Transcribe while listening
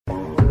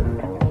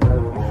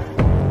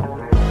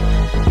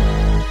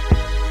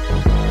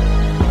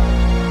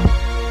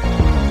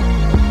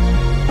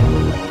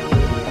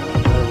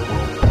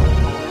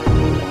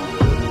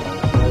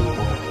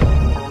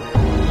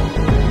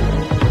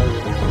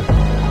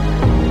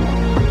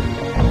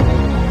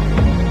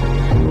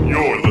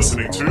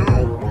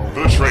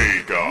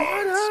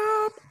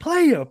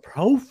Player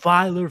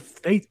Profiler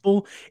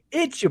faithful.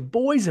 It's your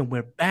boys, and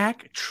we're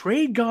back.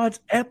 Trade Gods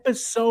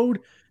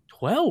episode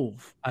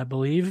 12, I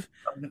believe.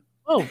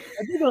 Oh,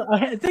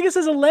 I think it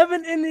says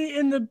 11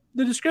 in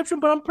the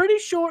description, but I'm pretty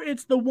sure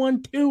it's the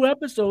 1-2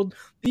 episode,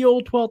 the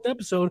old 12th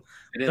episode.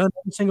 It is. Done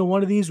every single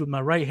one of these with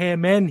my right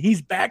hand man.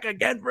 He's back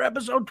again for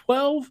episode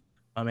 12.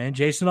 My man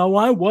Jason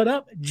Allwine, what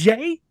up,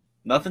 Jay?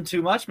 Nothing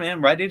too much,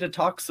 man. Ready to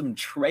talk some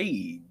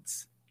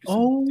trades.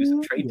 Do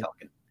some trade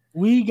talking.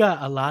 We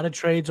got a lot of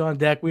trades on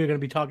deck. We are going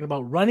to be talking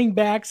about running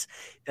backs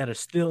that are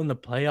still in the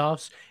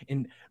playoffs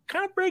and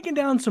kind of breaking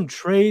down some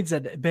trades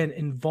that have been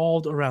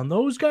involved around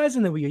those guys.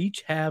 And then we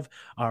each have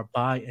our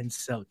buy and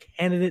sell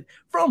candidate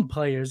from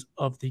players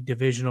of the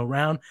divisional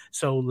round.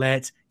 So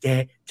let's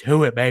get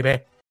to it, baby.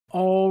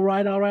 All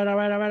right.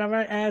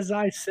 As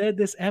I said,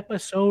 this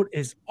episode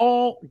is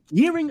all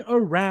gearing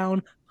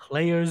around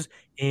players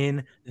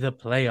in the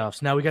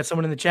playoffs. Now we got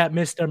someone in the chat,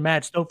 Mr.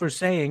 Matt Stouffer,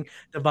 saying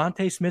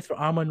Devontae Smith for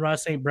Amon-Ra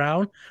St.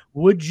 Brown.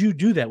 Would you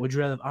do that? Would you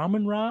rather have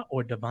Amon-Ra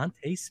or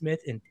Devontae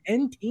Smith in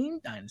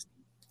 10-team dynasty?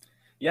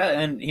 Yeah,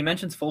 and he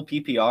mentions full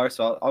PPR,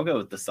 so I'll go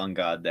with the Sun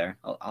God there.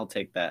 I'll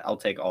take that. I'll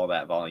take all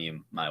that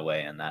volume my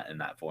way in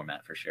that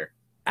format for sure.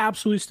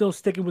 Absolutely still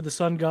sticking with the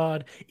Sun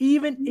God.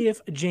 Even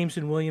if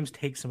Jameson Williams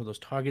takes some of those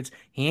targets,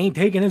 he ain't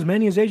taking as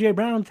many as A.J.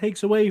 Brown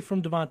takes away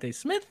from Devontae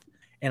Smith.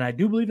 And I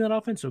do believe in that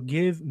offense, so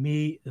give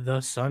me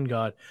the Sun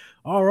God.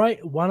 All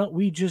right, why don't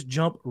we just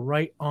jump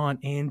right on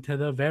into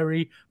the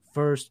very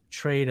first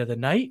trade of the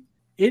night.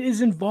 It is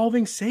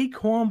involving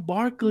Saquon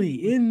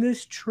Barkley in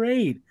this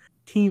trade.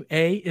 Team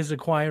A is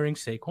acquiring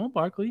Saquon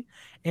Barkley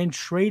and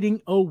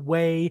trading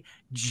away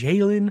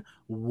Jalen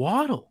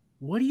Waddle.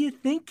 What do you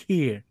think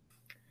here?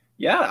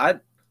 Yeah,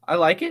 I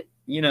like it.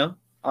 You know,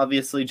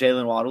 obviously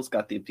Jalen Waddle's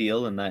got the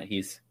appeal in that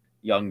he's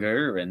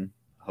younger and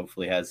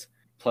hopefully has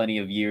plenty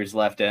of years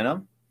left in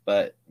him.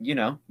 But, you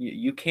know,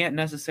 you can't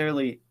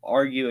necessarily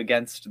argue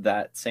against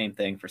that same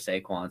thing for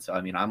Saquon. So,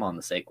 I mean, I'm on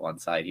the Saquon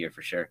side here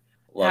for sure.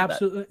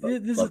 Absolutely.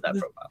 Love that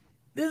profile.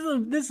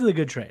 This is a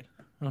good trade.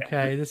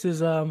 Okay. This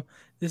is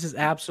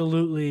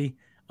absolutely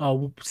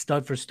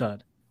stud for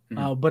stud.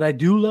 Mm-hmm. But I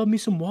do love me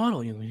some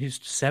Waddle. You know, he's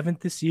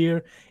 7th this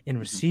year in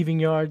receiving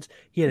yards.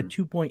 He had a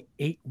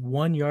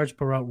 2.81 yards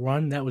per route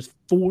run. That was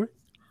 4th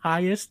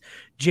highest.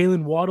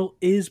 Jalen Waddle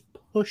is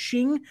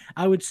pushing,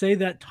 I would say,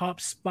 that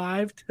top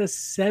 5 to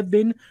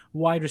 7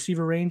 wide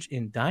receiver range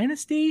in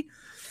Dynasty.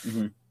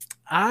 Mm-hmm.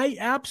 I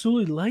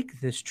absolutely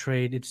like this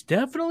trade. It's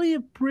definitely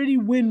a pretty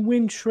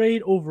win-win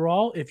trade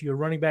overall. If you're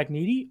running back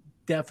needy,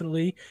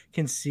 definitely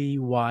can see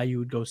why you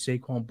would go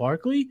Saquon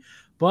Barkley.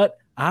 But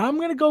I'm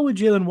going to go with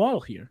Jalen Waddle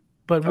here.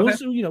 But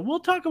we'll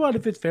talk about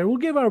if it's fair. We'll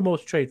give our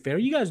most trade fair.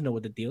 You guys know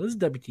what the deal is,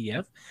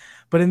 WTF.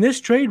 But in this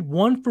trade,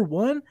 1 for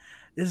 1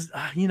 is,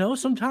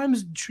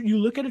 sometimes you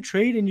look at a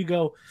trade and you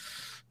go,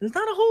 there's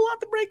not a whole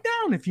lot to break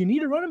down. If you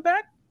need a running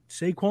back,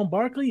 Saquon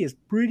Barkley is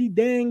pretty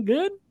dang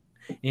good.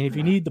 And if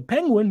you need the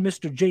Penguin,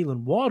 Mr.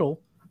 Jalen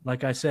Waddle,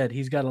 like I said,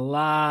 he's got a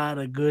lot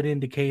of good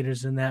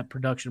indicators in that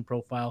production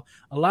profile.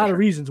 A lot of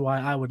reasons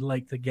why I would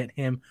like to get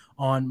him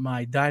on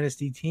my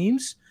dynasty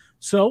teams.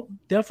 So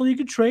definitely you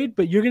could trade,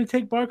 but you're going to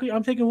take Barkley.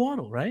 I'm taking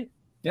Waddle, right?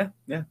 Yeah.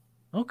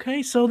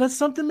 Okay, so that's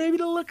something maybe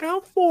to look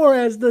out for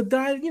as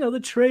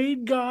the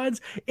Trade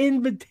Gods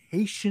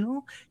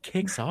Invitational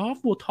kicks off.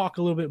 We'll talk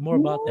a little bit more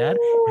about that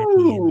at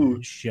the end of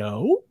the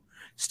show.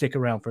 Stick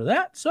around for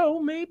that.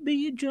 So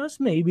maybe, just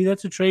maybe,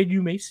 that's a trade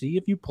you may see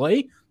if you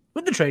play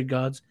with the Trade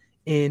Gods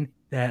in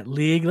that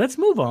league. Let's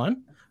move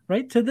on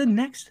right to the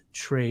next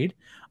trade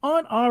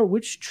on our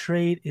Which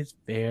Trade is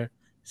Fair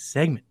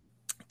segment.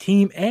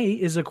 Team A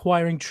is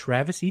acquiring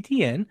Travis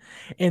Etienne,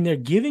 and they're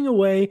giving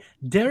away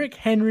Derrick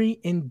Henry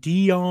and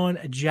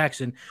Deon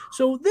Jackson.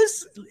 So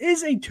this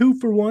is a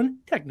 2-for-1,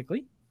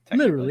 technically,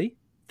 literally,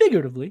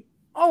 figuratively,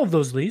 all of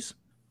those leads.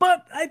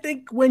 But I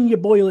think when you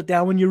boil it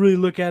down, when you really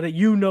look at it,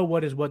 you know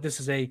what is what.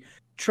 This is a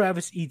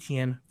Travis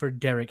Etienne for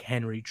Derrick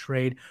Henry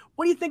trade.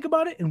 What do you think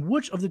about it, and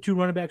which of the 2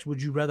 running backs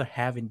would you rather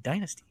have in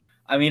Dynasty?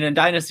 I mean, in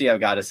Dynasty,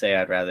 I've got to say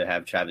I'd rather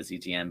have Travis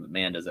Etienne, but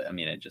man,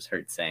 it just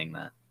hurts saying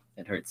that.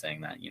 It hurts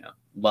saying that,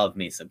 love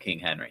me some King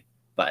Henry.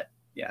 But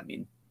yeah, I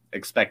mean,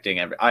 expecting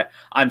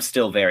I'm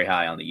still very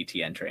high on the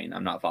ETN train.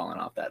 I'm not falling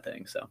off that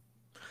thing. So,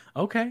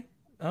 okay,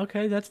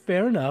 that's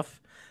fair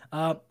enough.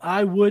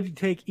 I would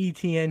take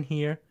ETN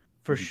here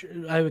for sure.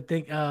 I would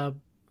think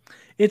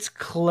it's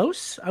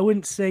close. I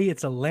wouldn't say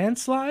it's a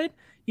landslide,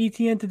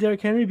 ETN to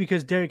Derrick Henry,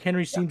 because Derrick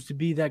Henry seems to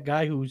be that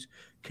guy who's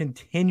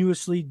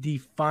continuously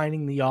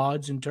defining the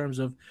odds in terms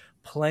of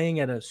playing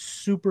at a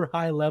super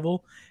high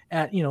level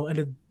at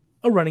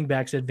a running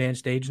back's advanced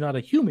stage, not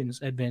a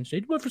human's advanced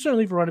stage, but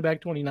certainly for running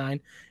back 29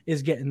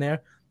 is getting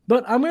there.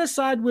 But I'm going to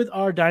side with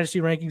our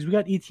dynasty rankings. We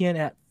got ETN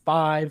at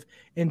 5,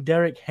 and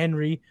Derrick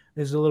Henry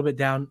is a little bit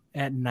down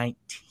at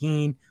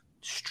 19.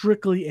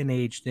 Strictly an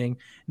age thing.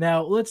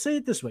 Now, let's say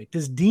it this way.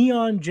 Does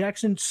Deon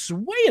Jackson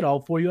sway it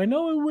all for you? I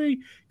know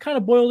we kind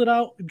of boiled it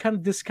out and kind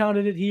of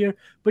discounted it here,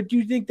 but do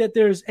you think that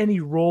there's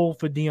any role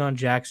for Deon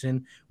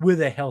Jackson with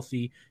a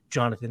healthy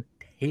Jonathan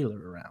Taylor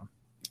around?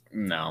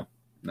 No.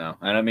 no.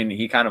 And I mean,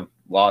 he kind of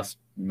lost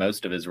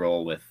most of his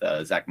role with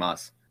Zach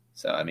Moss.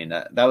 So I mean,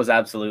 that was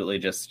absolutely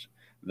just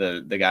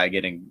the guy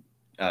getting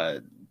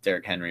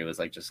Derrick Henry was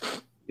like, just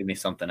give me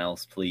something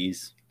else,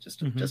 please,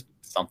 just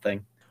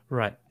something.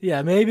 Right.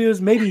 Yeah.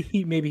 Maybe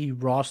he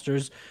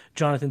rosters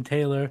Jonathan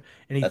Taylor,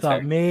 and he That's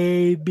thought fair.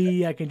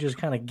 maybe I can just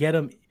kind of get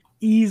him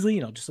easily,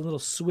 just a little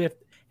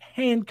swift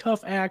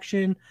handcuff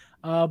action.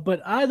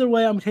 But either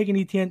way, I'm taking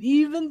ETN,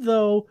 even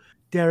though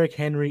Derrick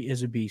Henry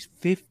is a beast.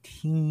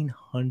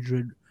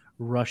 1,500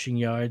 rushing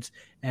yards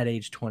at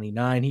age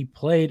 29. He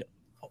played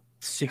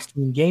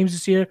 16 games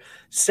this year,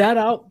 sat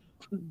out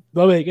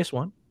the Vegas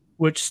one,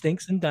 which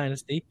stinks in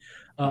Dynasty.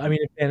 In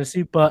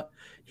fantasy, but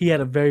he had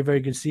a very,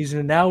 very good season.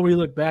 And now we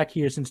look back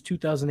here since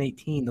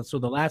 2018. So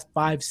the last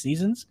 5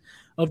 seasons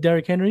of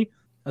Derrick Henry,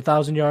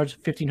 1,000 yards,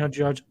 1,500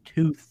 yards,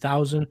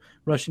 2,000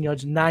 rushing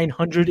yards,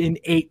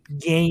 908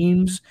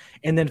 games,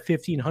 and then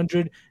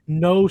 1,500.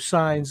 No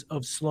signs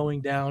of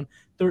slowing down.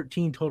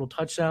 13 total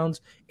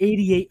touchdowns,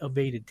 88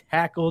 evaded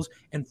tackles,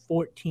 and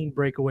 14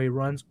 breakaway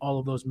runs. All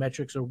of those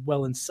metrics are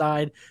well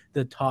inside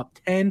the top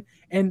 10.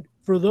 And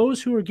for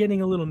those who are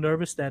getting a little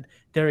nervous that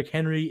Derrick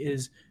Henry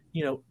is,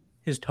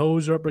 his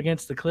toes are up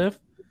against the cliff,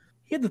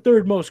 he had the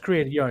 3rd most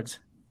created yards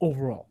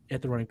overall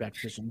at the running back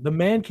position. The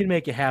man can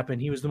make it happen.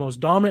 He was the most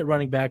dominant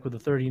running back with a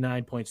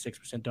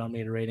 39.6%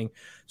 dominator rating.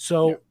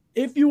 So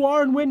if you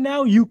are in win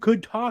now, you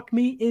could talk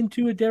me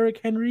into a Derrick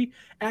Henry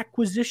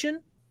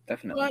acquisition.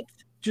 Definitely. But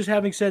just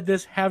having said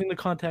this, having the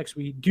context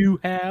we do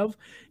have,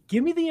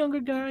 give me the younger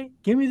guy.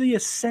 Give me the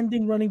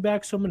ascending running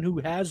back, someone who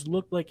has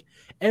looked like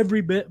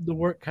every bit of the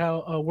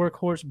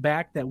workhorse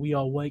back that we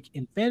all like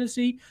in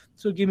fantasy.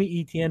 So give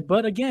me ETN.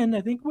 But again, I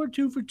think we're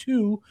 2 for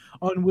 2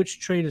 on which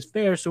trade is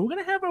fair. So we're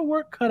going to have our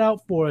work cut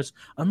out for us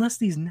unless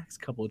these next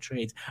couple of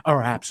trades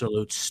are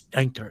absolute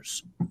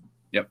stinkers.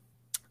 Yep.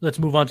 Let's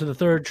move on to the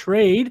third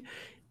trade.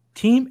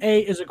 Team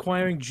A is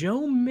acquiring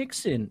Joe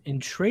Mixon and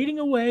trading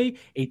away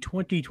a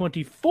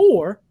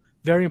 2024.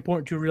 Very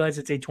important to realize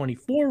it's a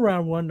 24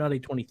 round one, not a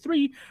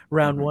 23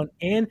 round one.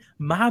 And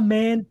my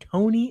man,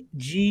 Tony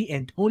G.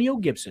 Antonio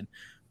Gibson.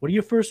 What are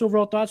your first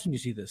overall thoughts when you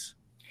see this?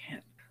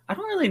 I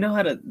don't really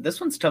know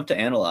this one's tough to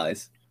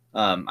analyze.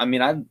 I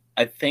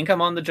think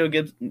I'm on the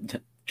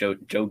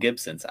Joe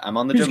Gibson's. I'm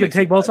on the You're just going to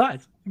take both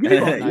sides.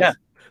 Yeah.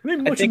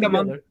 I think I'm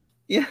on.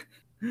 Yeah.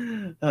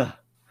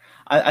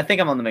 I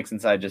think I'm on the Mixon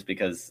side just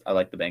because I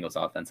like the Bengals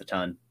offense a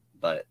ton.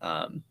 But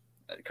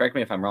correct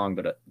me if I'm wrong,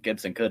 but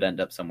Gibson could end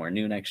up somewhere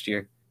new next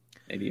year.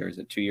 Maybe, or is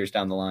it 2 years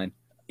down the line?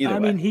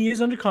 Either way. He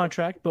is under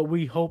contract, but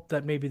we hope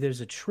that maybe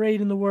there's a trade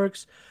in the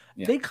works.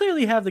 Yeah. They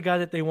clearly have the guy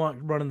that they want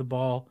running the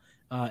ball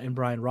in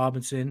Brian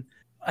Robinson.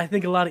 I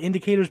think a lot of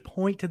indicators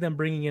point to them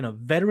bringing in a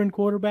veteran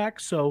quarterback.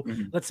 So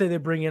let's say they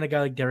bring in a guy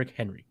like Derek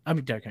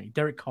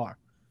Carr.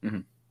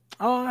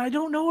 I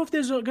don't know if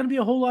there's going to be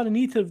a whole lot of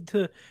need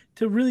to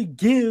really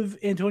give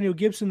Antonio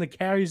Gibson the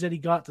carries that he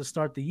got to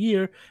start the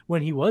year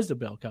when he was the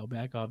bell cow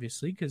back,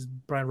 obviously, because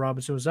Brian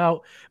Robinson was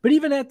out. But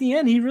even at the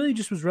end, he really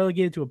just was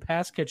relegated to a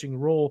pass-catching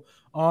role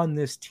on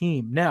this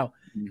team. Now,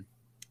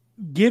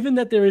 given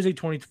that there is a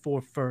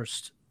 24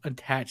 first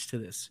attached to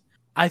this,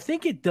 I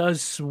think it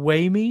does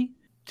sway me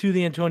to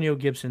the Antonio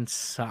Gibson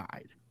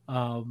side.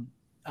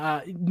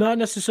 Not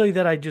necessarily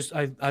that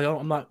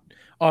I'm not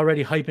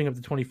already hyping up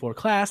the 24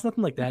 class,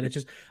 nothing like that. It's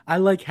just I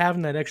like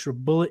having that extra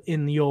bullet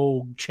in the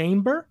old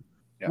chamber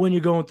when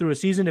you're going through a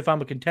season. If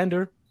I'm a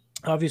contender,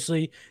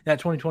 obviously that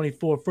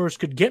 2024 first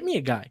could get me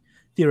a guy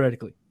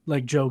theoretically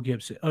like Joe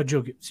Gibson.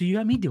 So you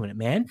got me doing it,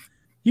 man.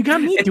 You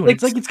got me doing it.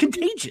 It's like it's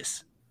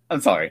contagious. I'm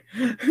sorry.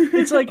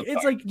 It's like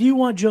do you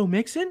want Joe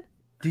Mixon?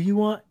 Do you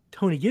want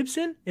Tony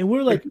Gibson? And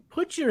we're like,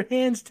 put your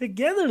hands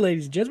together,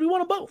 ladies and gents. We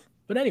want them both.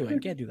 But anyway,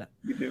 can't do that.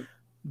 You do.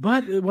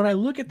 But when I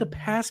look at the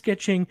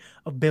pass-catching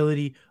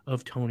ability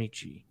of Tony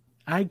G,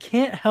 I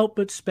can't help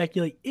but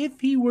speculate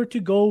if he were to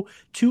go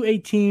to a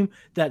team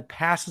that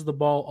passes the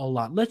ball a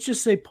lot. Let's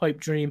just say pipe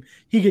dream,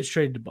 he gets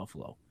traded to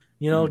Buffalo.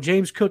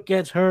 James Cook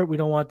gets hurt. We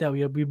don't want that.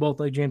 We both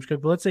like James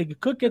Cook. But let's say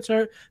Cook gets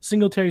hurt,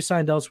 Singletary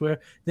signed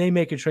elsewhere. They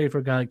make a trade for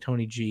a guy like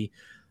Tony G.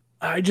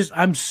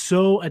 I'm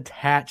so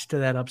attached to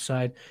that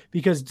upside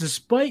because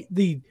despite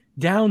the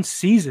down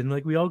season,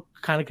 like we all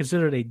kind of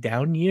considered a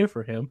down year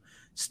for him,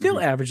 still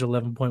averaged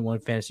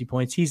 11.1 fantasy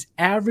points. He's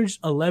averaged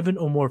 11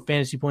 or more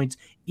fantasy points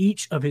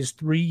each of his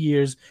 3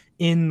 years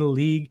in the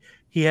league.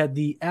 He had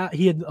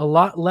a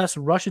lot less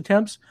rush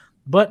attempts,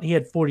 but he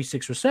had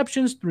 46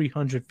 receptions,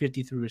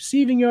 353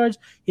 receiving yards.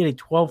 He had a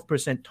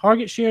 12%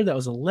 target share. That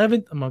was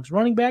 11th amongst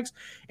running backs.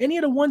 And he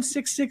had a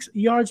 166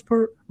 yards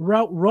per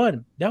route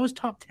run. That was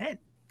top 10.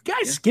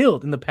 Guy's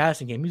skilled in the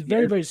passing game. He's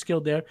very, very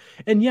skilled there.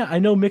 And I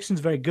know Mixon's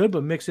very good,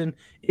 but Mixon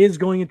is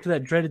going into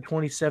that dreaded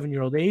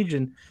 27-year-old age.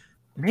 And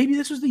maybe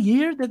this was the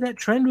year that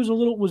trend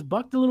was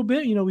bucked a little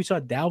bit. We saw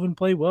Dalvin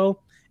play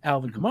well.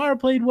 Alvin Kamara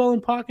played well in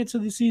pockets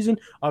of the season.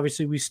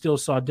 Obviously, we still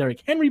saw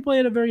Derrick Henry play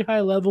at a very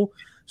high level.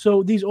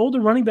 So these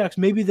older running backs,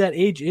 maybe that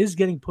age is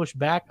getting pushed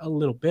back a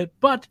little bit.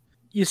 But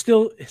you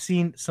still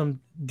seen some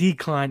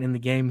decline in the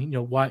game.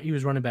 Why he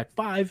was running back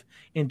 5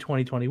 in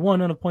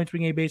 2021 on a points per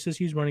game basis.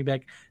 He's running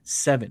back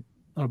 7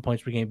 on a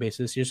points per game basis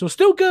this year. So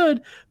still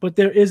good, but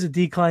there is a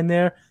decline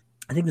there.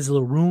 I think there's a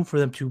little room for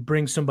them to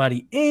bring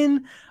somebody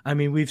in. I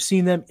mean, we've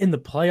seen them in the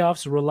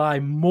playoffs rely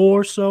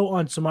more so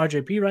on some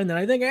RJP Ryan than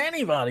I think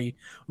anybody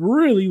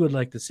really would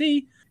like to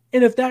see.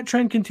 And if that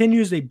trend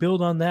continues, they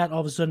build on that.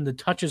 All of a sudden, the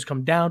touches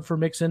come down for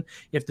Mixon.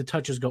 If the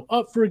touches go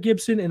up for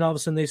Gibson, and all of a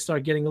sudden they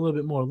start getting a little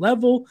bit more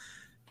level,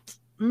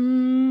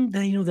 then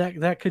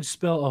that could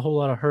spell a whole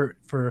lot of hurt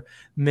for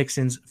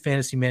Mixon's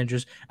fantasy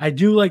managers. I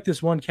do like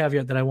this one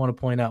caveat that I want to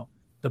point out.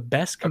 The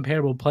best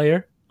comparable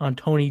player on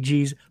Tony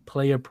G's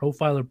player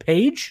profiler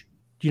page.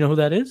 Do you know who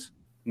that is?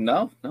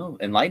 No,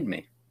 enlighten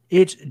me.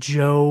 It's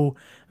Joe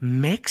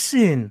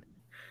Mixon.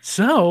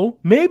 So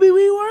maybe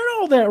we weren't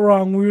all that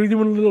wrong. We were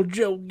doing a little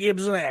Joe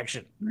Gibson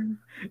action.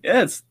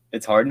 Yeah,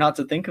 it's hard not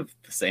to think of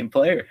the same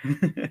player.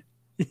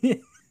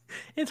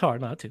 It's hard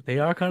not to. They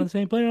are kind of the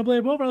same player on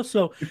player profile.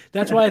 So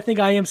that's why I think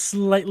I am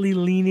slightly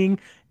leaning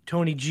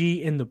Tony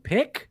G in the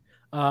pick.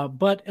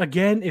 But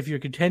again, if you're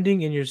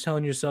contending and you're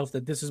telling yourself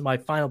that this is my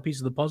final piece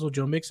of the puzzle,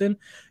 Joe Mixon,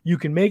 you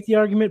can make the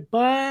argument,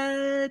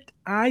 but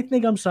I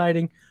think I'm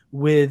siding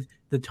with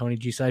the Tony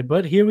G side.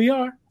 But here we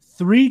are,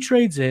 3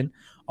 trades in.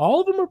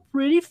 All of them are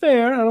pretty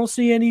fair. I don't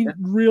see any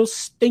real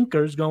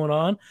stinkers going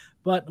on,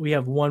 but we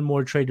have one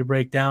more trade to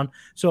break down.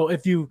 So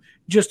if you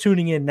just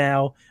tuning in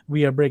now,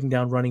 we are breaking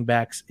down running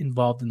backs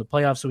involved in the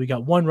playoffs. So we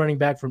got 1 running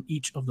back from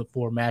each of the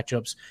 4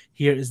 matchups.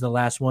 Here is the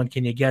last one.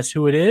 Can you guess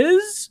who it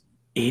is?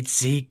 It's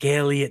Zeke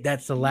Elliott.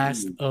 That's the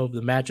last of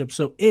the matchup.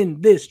 So in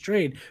this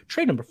trade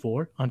number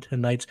 4 on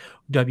tonight's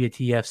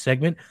WTF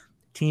segment,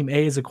 Team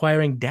A is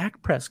acquiring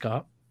Dak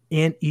Prescott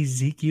and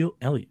Ezekiel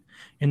Elliott.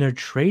 And they're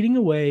trading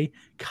away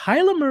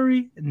Kyler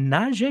Murray,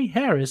 Najee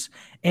Harris,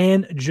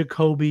 and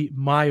Jacoby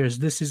Myers.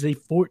 This is a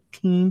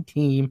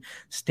 14-team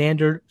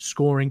standard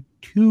scoring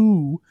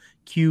 2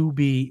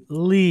 QB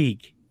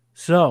league.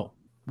 So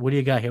what do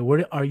you got here?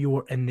 What are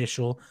your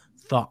initial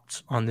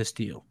thoughts on this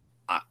deal?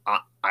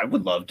 I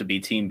would love to be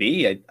Team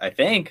B, I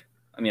think.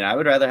 I mean, I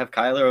would rather have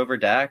Kyler over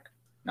Dak,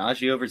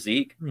 Najee over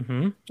Zeke,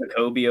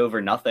 Jacoby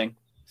over nothing.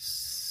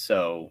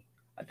 So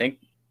I think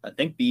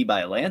B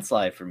by a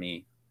landslide for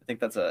me. I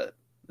think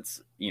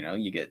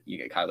you get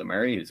Kyler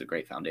Murray, who's a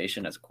great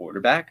foundation as a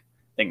quarterback.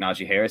 I think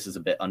Najee Harris is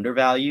a bit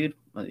undervalued.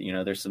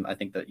 There's I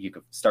think that you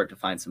could start to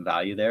find some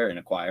value there in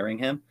acquiring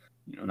him.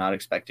 Not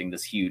expecting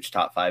this huge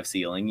top 5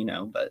 ceiling,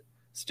 but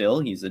still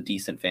he's a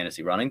decent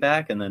fantasy running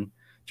back. And then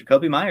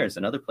Jacoby Myers,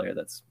 another player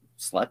that's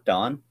slept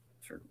on.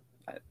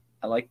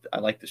 I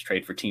like this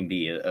trade for Team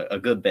B a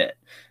good bit.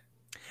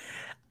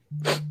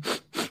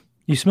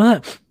 You smell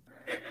it?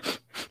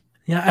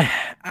 Yeah,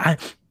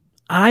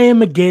 I am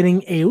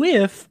getting a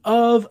whiff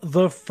of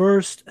the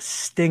first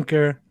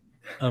stinker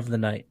of the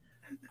night.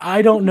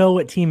 I don't know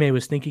what Team A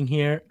was thinking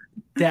here.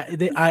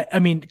 I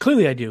mean,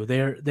 clearly I do.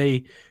 They're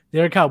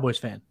a Cowboys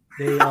fan.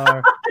 They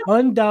are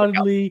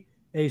undoubtedly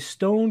a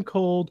stone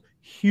cold,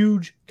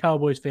 huge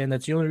Cowboys fan.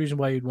 That's the only reason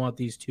why you'd want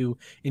these 2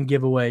 and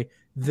give away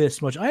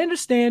this much. I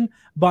understand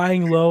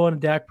buying low on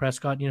Dak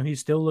Prescott. He's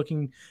still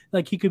looking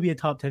like he could be a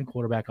top 10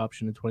 quarterback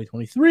option in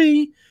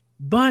 2023.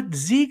 But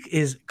Zeke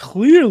is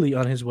clearly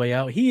on his way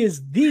out. He has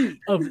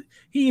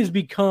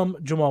become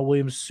Jamal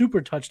Williams,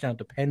 super touchdown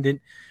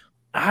dependent.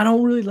 I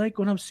don't really like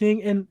what I'm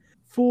seeing. And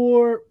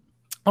for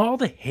all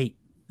the hate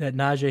that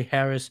Najee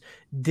Harris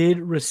did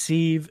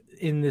receive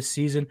in this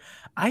season,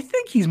 I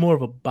think he's more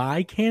of a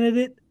buy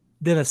candidate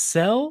than a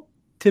sell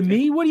to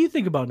me. What do you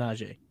think about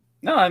Najee?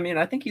 No, I mean,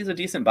 I think he's a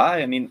decent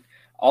buy. I mean,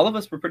 all of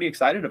us were pretty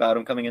excited about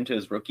him coming into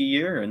his rookie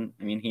year. And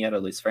I mean, he had a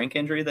Lisfranc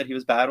injury that he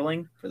was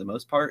battling for the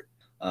most part.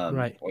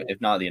 Right.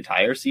 If not the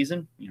entire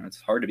season,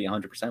 it's hard to be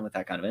 100% with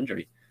that kind of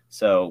injury.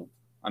 So,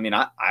 I mean,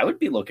 I would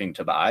be looking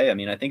to buy. I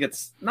mean, I think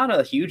it's not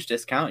a huge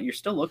discount. You're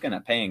still looking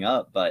at paying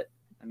up, but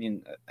I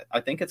mean, I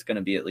think it's going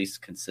to be at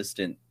least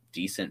consistent,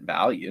 decent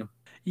value.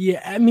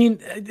 Yeah, I mean,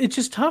 it's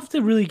just tough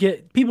to really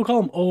get. People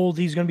call him old.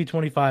 He's going to be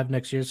 25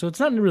 next year, so it's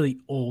not really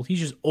old.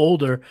 He's just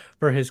older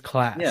for his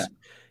class. Yeah.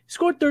 He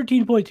scored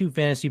 13.2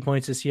 fantasy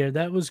points this year.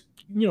 That was,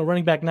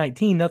 running back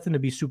 19, nothing to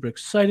be super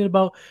excited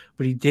about,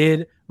 but he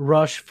did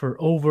rush for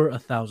over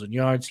 1,000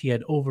 yards. He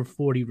had over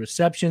 40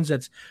 receptions.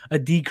 That's a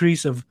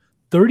decrease of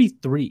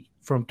 33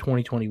 from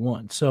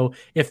 2021. So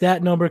if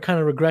that number kind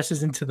of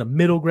regresses into the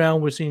middle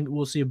ground,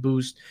 we'll see a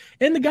boost.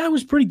 And the guy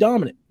was pretty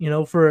dominant,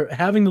 for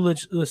having the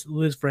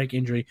Lisfranc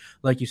injury,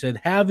 like you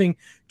said, having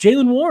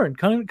Jaylen Warren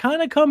kind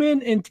of come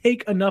in and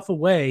take enough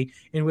away,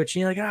 in which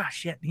you're like,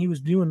 shit, he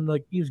was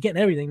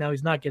getting everything. Now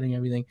he's not getting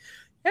everything.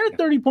 And a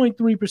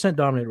 30.3%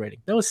 dominant rating.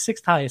 That was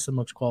 6th highest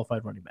amongst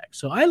qualified running backs.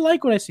 So I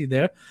like what I see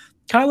there.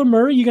 Kyler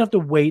Murray, you're going to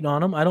have to wait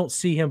on him. I don't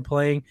see him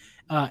playing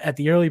at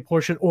the early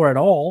portion or at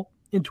all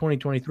in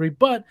 2023.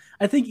 But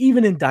I think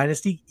even in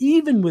Dynasty,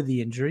 even with the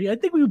injury, I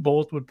think we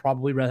both would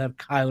probably rather have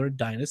Kyler in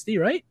Dynasty,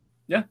 right?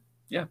 Yeah,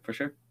 for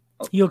sure.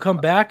 He'll come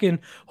back, and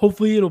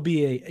hopefully it'll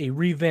be a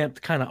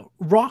revamped kind of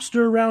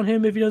roster around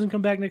him if he doesn't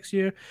come back next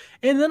year.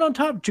 And then on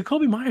top,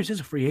 Jacoby Myers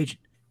is a free agent.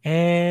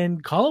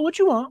 And call it what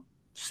you want,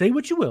 say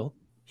what you will.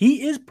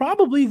 He is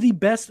probably the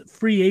best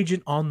free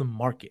agent on the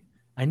market.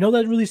 I know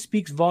that really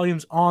speaks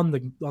volumes on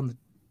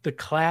the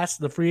class,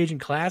 the free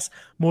agent class,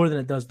 more than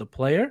it does the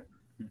player.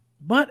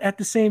 But at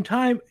the same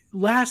time,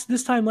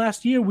 this time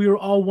last year, we were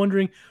all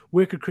wondering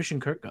where could Christian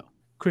Kirk go.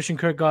 Christian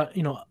Kirk got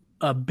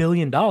 $1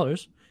 billion,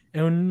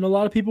 and a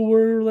lot of people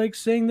were like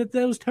saying that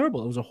was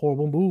terrible. It was a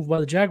horrible move by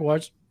the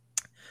Jaguars.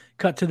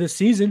 Cut to this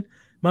season,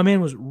 my man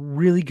was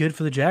really good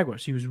for the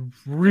Jaguars. He was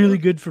really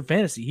good for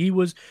fantasy. He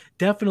was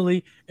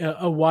definitely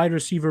a wide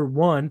receiver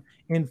one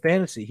in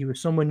fantasy. He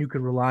was someone you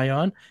could rely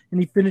on,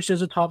 and he finished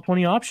as a top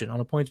 20 option on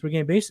a points per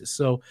game basis.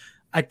 So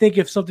I think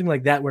if something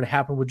like that were to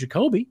happen with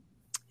Jacoby,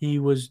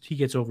 he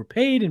gets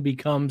overpaid and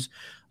becomes,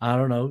 I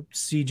don't know,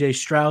 CJ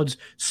Stroud's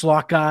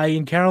slot guy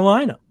in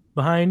Carolina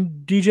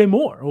behind DJ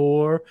Moore,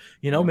 or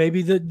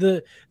maybe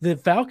the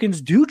Falcons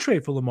do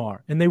trade for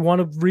Lamar and they want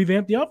to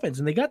revamp the offense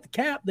and they got the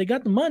cap, they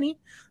got the money,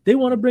 they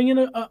want to bring in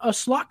a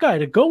slot guy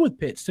to go with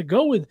Pitts, to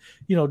go with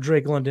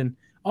Drake London.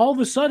 All of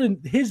a sudden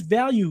his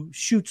value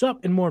shoots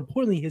up, and more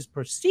importantly his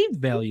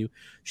perceived value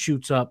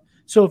shoots up.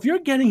 So if you're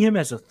getting him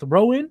as a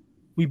throw-in,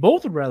 we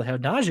both would rather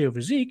have Najee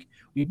over Zeke.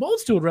 We both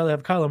still would rather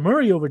have Kyler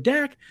Murray over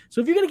Dak.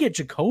 So if you're going to get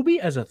Jacoby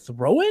as a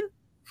throw-in,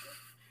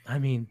 I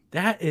mean,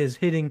 that is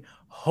hitting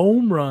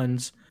home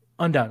runs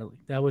undoubtedly.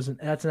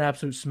 That's an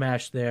absolute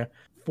smash there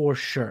for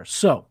sure.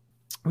 So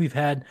we've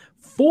had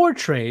 4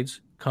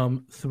 trades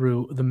come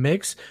through the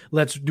mix.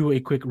 Let's do a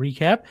quick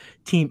recap.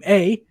 Team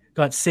A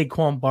got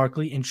Saquon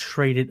Barkley and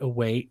traded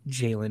away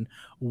Jalen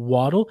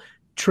Waddle.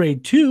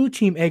 Trade 2,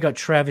 Team A got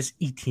Travis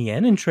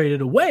Etienne and traded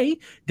away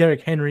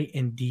Derrick Henry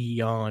and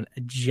Deion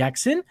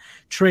Jackson.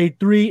 Trade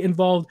 3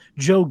 involved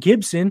Joe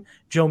Gibson.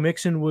 Joe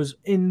Mixon was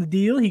in the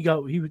deal.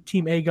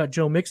 Team A got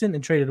Joe Mixon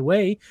and traded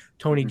away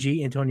Tony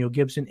G, Antonio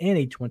Gibson, and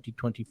a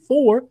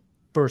 2024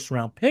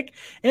 first-round pick.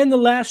 And the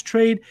last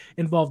trade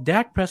involved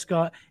Dak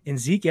Prescott and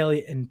Zeke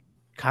Elliott, and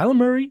Kyler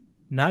Murray,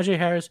 Najee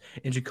Harris,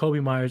 and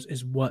Jacoby Myers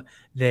is what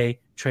they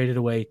traded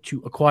away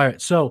to acquire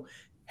it. So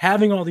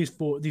having all these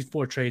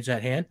four trades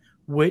at hand,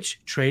 which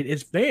trade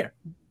is fair?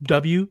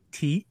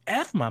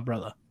 WTF, my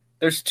brother.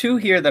 There's 2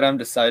 here that I'm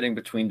deciding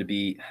between to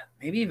be,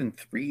 maybe even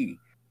 3,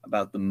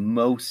 about the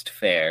most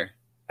fair.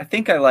 I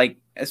think I like,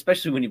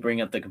 especially when you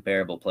bring up the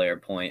comparable player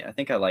point, I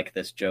think I like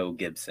this Joe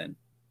Gibson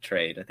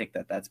trade. I think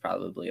that's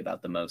probably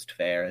about the most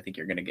fair. I think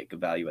you're going to get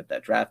good value at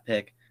that draft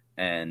pick,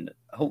 and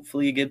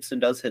hopefully Gibson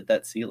does hit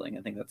that ceiling.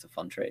 I think that's a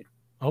fun trade.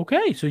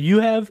 Okay, so you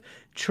have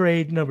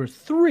trade number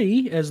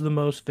 3 as the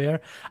most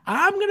fair.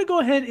 I'm going to go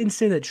ahead and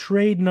say that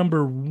trade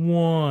number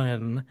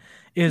 1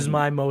 is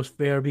my most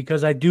fair,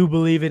 because I do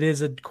believe it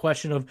is a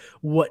question of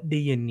what do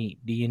you need?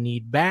 Do you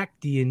need back?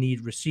 Do you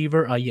need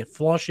receiver? Are you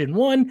flush in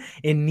one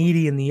and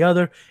needy in the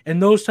other?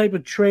 And those type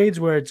of trades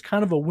where it's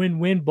kind of a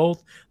win-win,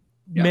 both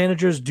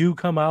managers do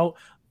come out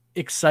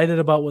excited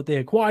about what they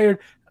acquired,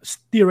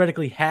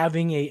 theoretically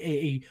having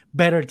a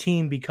better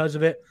team because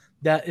of it.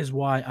 That is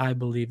why I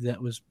believe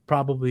that was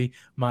probably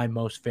my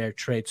most fair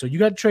trade. So you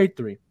got trade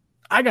 3.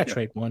 I got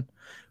trade 1.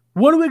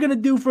 What are we going to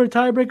do for a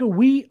tiebreaker?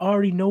 We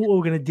already know what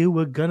we're going to do.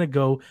 We're going to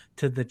go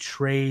to the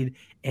trade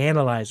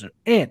analyzer.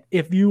 And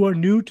if you are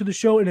new to the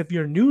show, and if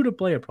you're new to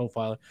Player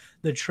Profiler,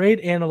 the trade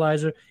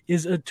analyzer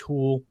is a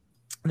tool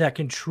that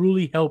can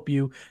truly help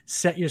you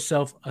set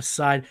yourself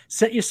aside,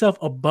 set yourself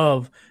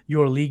above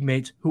your league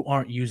mates who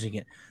aren't using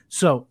it.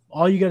 So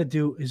all you got to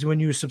do is, when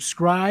you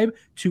subscribe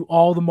to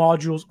all the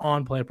modules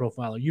on Player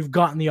Profiler, you've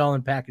gotten the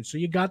all-in package. So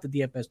you got the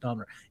DFS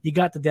Dominator, you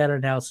got the data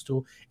analysis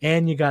tool,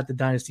 and you got the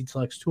Dynasty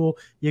Flex tool.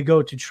 You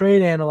go to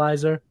Trade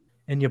Analyzer,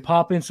 and you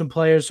pop in some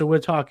players. So we're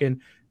talking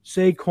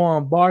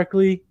Saquon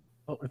Barkley.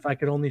 Oh, if I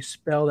could only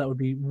spell, that would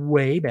be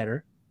way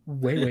better.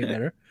 Way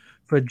better.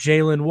 For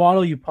Jalen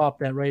Waddle, you pop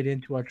that right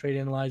into our trade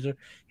analyzer.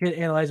 Hit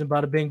analyze, and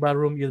bada bing, bada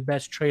room. You're the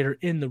best trader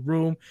in the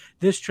room.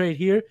 This trade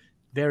here,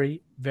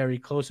 very, very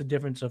close. A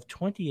difference of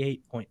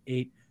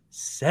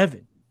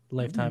 28.87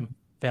 lifetime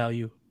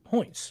value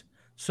points.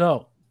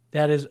 So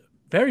that is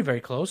very,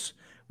 very close.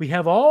 We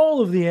have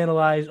all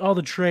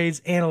the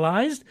trades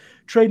analyzed.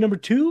 Trade number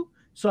 2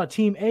 saw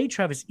Team A,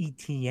 Travis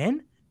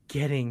Etienne,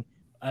 getting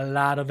a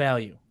lot of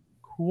value.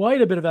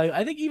 Quite a bit of value.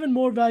 I think even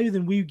more value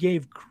than we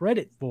gave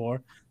credit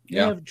for. You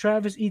have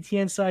Travis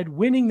Etienne side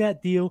winning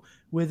that deal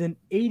with an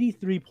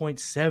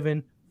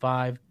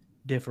 83.75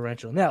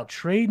 differential. Now,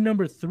 trade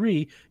number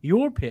 3,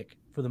 your pick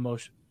for the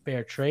most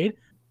fair trade,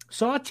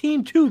 saw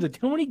Team 2, the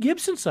Tony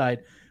Gibson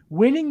side,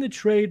 winning the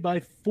trade by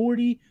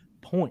 40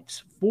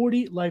 points,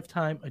 40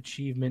 lifetime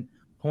achievement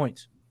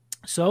points.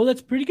 So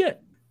that's pretty good.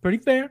 Pretty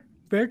fair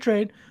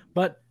trade.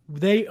 But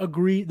they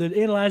agree, the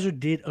analyzer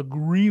did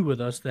agree with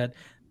us that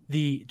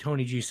the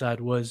Tony G side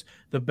was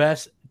the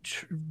best,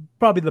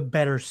 probably the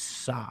better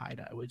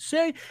side, I would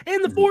say.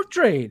 And the 4th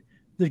trade,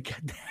 the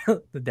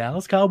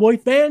Dallas Cowboy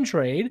fan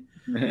trade,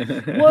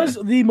 was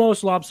the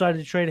most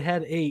lopsided trade. It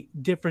had a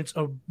difference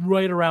of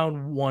right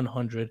around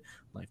 100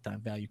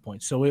 lifetime value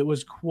points. So it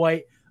was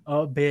quite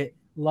a bit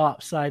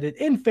lopsided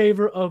in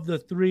favor of the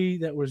 3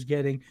 that was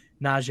getting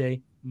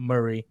Najee,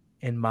 Murray,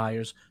 and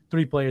Myers.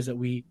 3 players that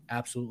we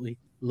absolutely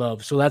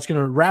love. So that's going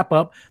to wrap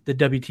up the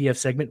WTF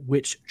segment,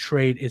 which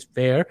trade is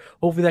fair.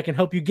 Hopefully that can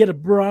help you get a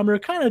barometer,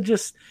 kind of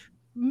just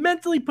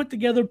mentally put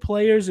together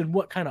players and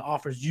what kind of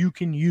offers you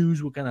can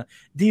use, what kind of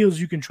deals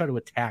you can try to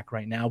attack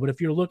right now. But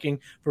if you're looking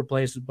for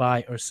players to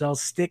buy or sell,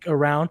 stick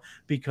around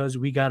because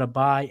we got to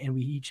buy and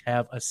we each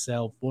have a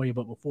sell for you.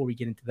 But before we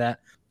get into that,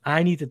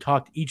 I need to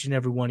talk to each and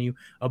every one of you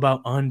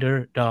about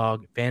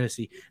Underdog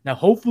Fantasy. Now,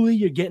 hopefully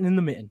you're getting in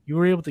the mitten. You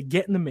were able to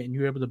get in the mitten.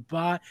 You were able to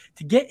buy,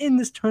 to get in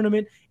this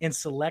tournament and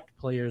select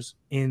players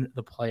in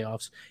the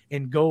playoffs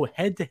and go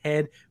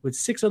head-to-head with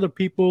 6 other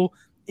people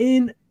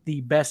in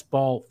the best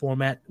ball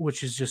format,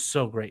 which is just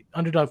so great.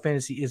 Underdog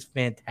Fantasy is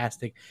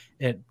fantastic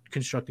at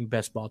constructing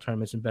best ball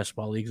tournaments and best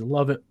ball leagues. I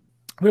love it.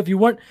 But if you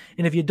weren't,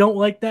 and if you don't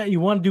like that,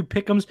 you want to do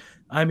pick'ems,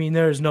 I mean,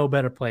 there is no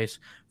better place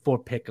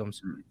for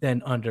pick'ems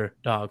than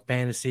Underdog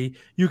Fantasy.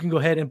 You can go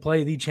ahead and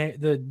play the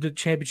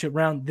championship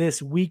round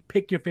this week.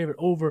 Pick your favorite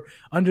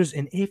over-unders,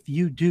 and if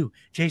you do,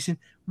 Jason,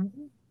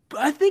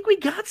 I think we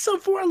got some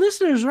for our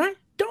listeners, right?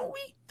 Don't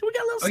we? We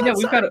got a little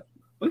something.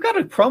 We've got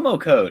a promo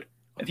code.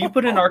 If you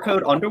put in our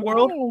code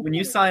Underworld when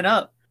you sign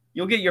up,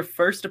 you'll get your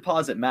first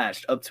deposit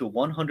matched up to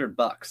 $100.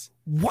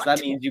 What? So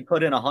that means you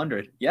put in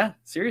 100. Yeah,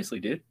 seriously,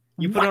 dude.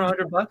 You put in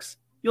 $100,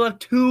 you'll have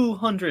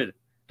 $200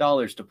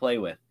 to play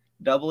with,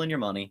 doubling your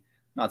money.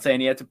 Not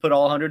saying you have to put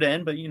all 100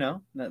 in, but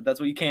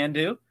that's what you can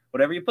do.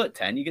 Whatever you put,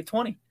 10, you get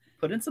 20.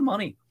 Put in some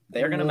money.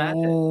 They're going to match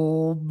it.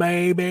 Oh,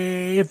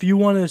 baby. If you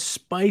want to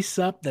spice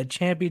up the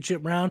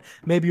championship round,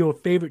 maybe your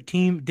favorite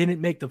team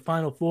didn't make the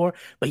Final Four,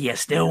 but you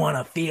still want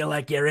to feel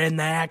like you're in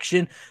the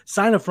action,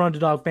 sign up for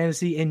Underdog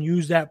Fantasy and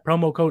use that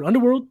promo code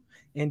Underworld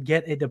and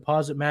get a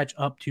deposit match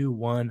up to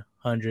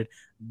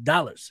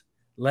 $100.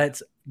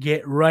 Let's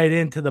get right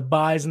into the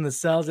buys and the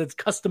sells. It's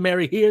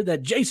customary here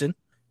that, Jason,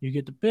 you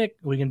get to pick.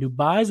 Are we going to do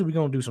buys or are we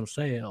going to do some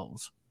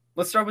sales?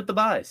 Let's start with the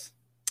buys.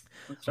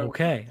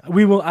 Okay.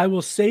 I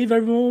will save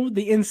everyone with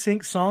the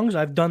NSYNC songs.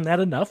 I've done that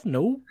enough.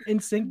 No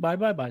NSYNC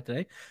bye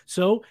today.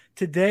 So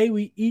today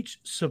we each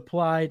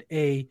supplied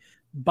a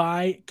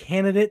buy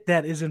candidate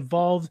that is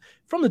involved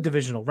from the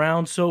divisional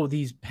round. So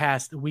these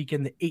past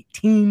weekend, the 8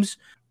 teams,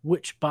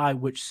 which buy,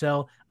 which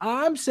sell.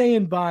 I'm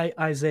saying buy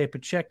Isaiah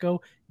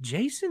Pacheco.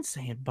 Jason's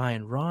saying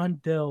buying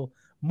Rondell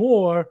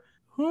Moore,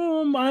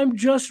 whom I'm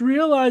just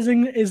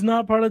realizing is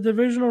not part of the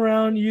divisional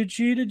round. You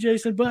cheated,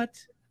 Jason, but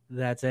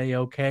that's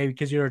A-okay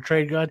because you're a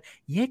trade god.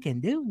 You can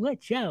do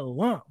what you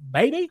want,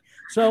 baby.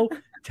 So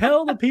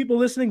tell the people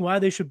listening why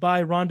they should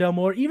buy Rondell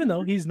Moore, even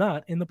though he's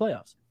not in the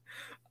playoffs.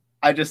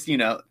 I just,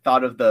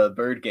 thought of the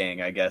Bird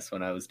Gang, I guess,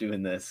 when I was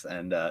doing this,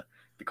 and the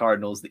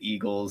Cardinals, the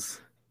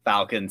Eagles,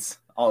 Falcons,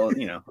 all the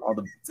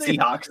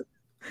Seahawks,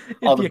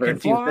 all the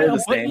Bird teams. They're the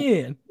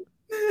same.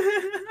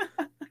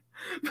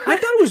 I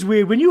thought it was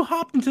weird when you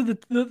hopped into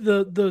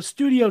the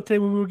studio today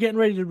when we were getting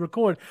ready to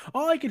record.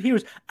 All I could hear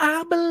was,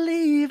 "I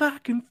believe I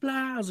can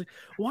fly." I was like,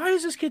 "Why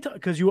is this kid talking?"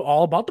 Because you were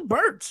all about the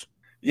birds.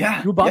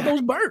 Yeah, you about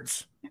those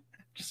birds.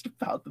 Just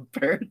about the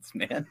birds,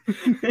 man.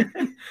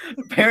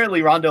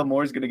 Apparently, Rondell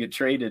Moore is going to get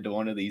traded to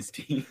one of these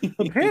teams.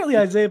 Apparently,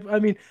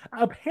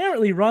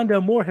 apparently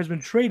Rondell Moore has been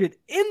traded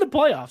in the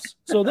playoffs.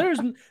 So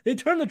they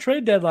turned the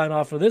trade deadline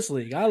off for this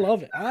league. I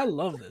love it. I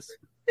love this.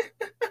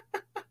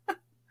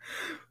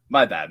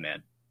 My bad,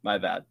 man. My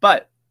bad.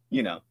 But,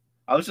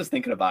 I was just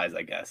thinking of buys,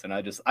 I guess. And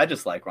I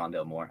just like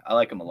Rondell Moore. I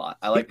like him a lot.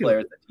 I like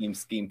players that team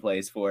scheme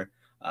plays for.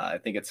 I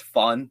think it's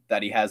fun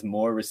that he has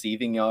more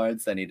receiving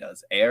yards than he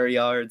does air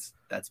yards.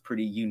 That's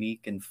pretty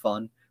unique and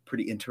fun,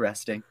 pretty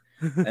interesting.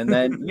 And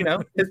then,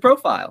 his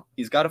profile.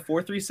 He's got a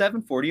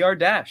 4.37 40-yard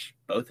dash.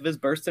 Both of his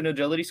burst and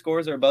agility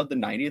scores are above the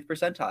 90th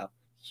percentile.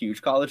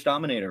 Huge college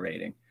dominator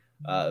rating.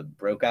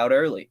 Broke out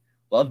early.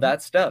 Love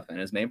that stuff. And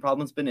his main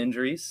problem's been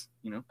injuries,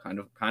 kind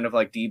of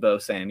like Deebo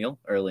Samuel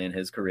early in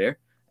his career.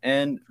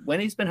 And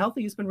when he's been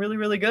healthy, he's been really,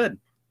 really good.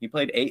 He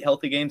played 8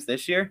 healthy games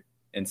this year.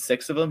 In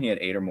 6 of them, he had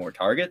 8 or more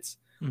targets.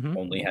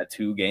 Only had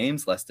 2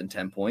 games, less than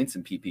 10 points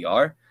in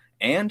PPR.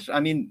 And,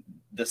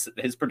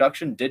 his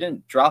production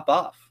didn't drop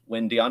off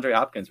when DeAndre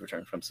Hopkins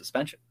returned from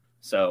suspension.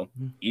 So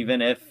even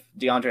if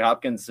DeAndre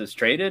Hopkins is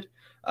traded,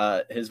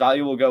 his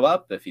value will go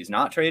up. If he's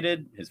not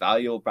traded, his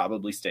value will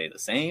probably stay the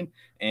same.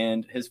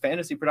 And his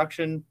fantasy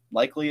production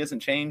likely isn't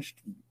changed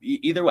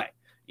either way.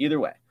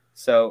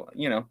 So,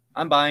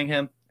 I'm buying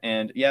him.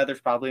 And yeah,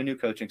 there's probably a new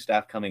coaching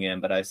staff coming in,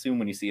 but I assume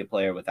when you see a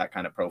player with that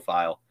kind of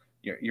profile,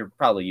 you're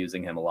probably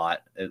using him a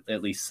lot,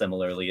 at least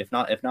similarly, if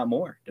not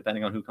more,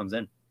 depending on who comes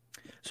in.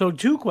 So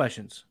 2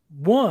 questions.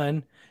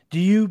 One, do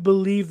you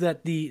believe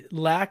that the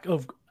lack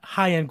of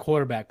high-end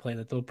quarterback play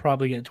that they'll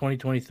probably get in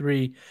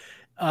 2023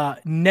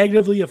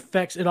 negatively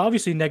affects it?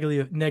 Obviously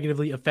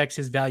negatively affects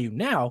his value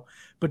now,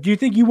 but do you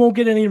think you won't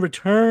get any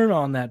return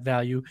on that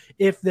value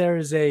if there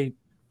is a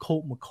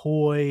Colt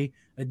McCoy,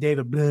 a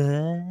David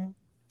Blah,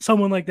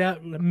 someone like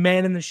that,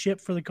 man in the ship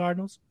for the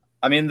Cardinals?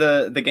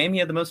 The game he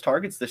had the most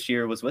targets this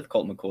year was with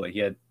Colt McCoy. He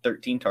had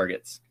 13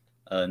 targets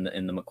in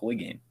the McCoy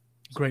game.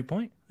 Great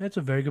point. That's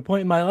a very good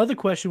point. My other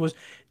question was,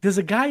 does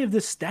a guy of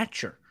this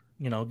stature,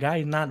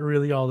 guy not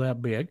really all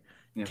that big,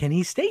 can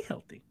he stay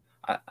healthy?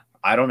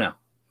 I don't know.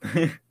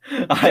 I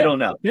Yeah, don't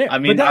know. yeah. I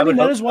But mean, that, I I mean, would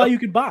that hope is why so. you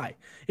could buy.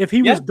 If he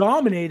Yeah. was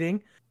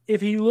dominating,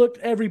 if he looked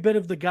every bit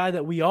of the guy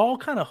that we all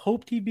kind of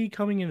hoped he'd be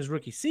coming in his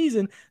rookie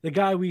season, the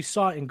guy we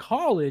saw in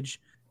college,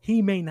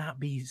 he may not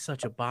be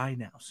such a buy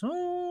now.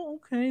 So,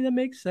 okay, that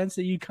makes sense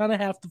that you kind of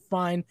have to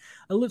find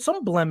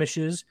some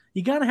blemishes.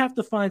 You gotta have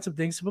to find some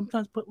things.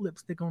 Sometimes put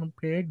lipstick on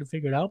a pig to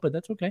figure it out, but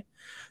that's okay.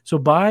 So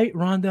buy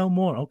Rondell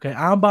Moore. Okay,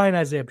 I'm buying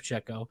Isaiah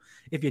Pacheco.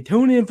 If you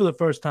tune in for the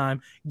first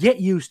time, get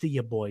used to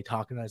your boy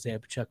talking Isaiah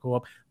Pacheco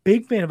up.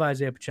 Big fan of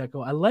Isaiah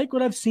Pacheco. I like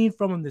what I've seen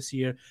from him this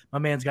year. My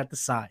man's got the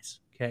size.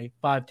 Okay,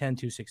 5'10",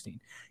 216.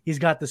 He's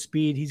got the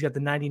speed. He's got the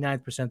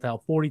 99th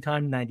percentile, 40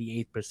 time,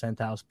 98th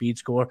percentile speed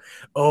score.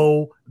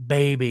 Oh,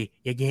 baby,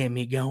 you get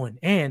me going.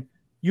 And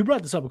you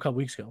brought this up a couple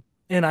weeks ago,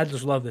 and I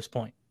just love this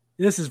point.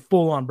 This is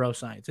full-on bro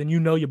science, and you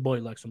know your boy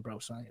likes some bro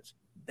science.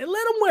 They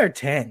let him wear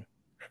 10.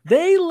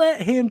 They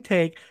let him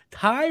take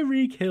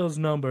Tyreek Hill's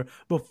number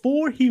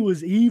before he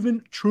was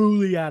even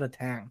truly out of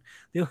town.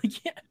 They're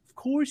like, yeah, of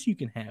course you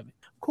can have it.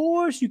 Of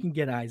course you can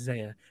get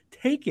Isaiah.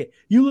 Take it.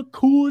 You look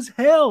cool as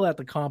hell at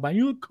the combine.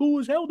 You look cool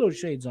as hell with those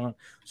shades on.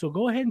 So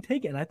go ahead and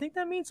take it. And I think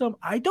that means something.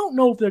 I don't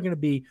know if they're going to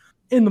be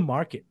in the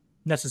market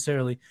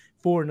necessarily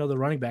for another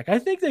running back. I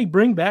think they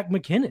bring back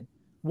McKinnon.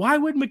 Why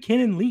would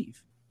McKinnon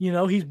leave? You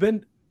know, he's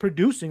been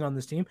producing on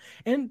this team.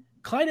 And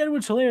Clyde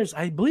Edwards-Helaire,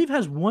 I believe,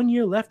 has 1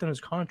 year left on his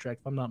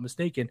contract, if I'm not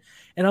mistaken.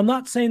 And I'm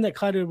not saying that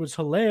Clyde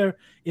Edwards-Helaire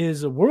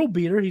is a world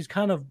beater. He's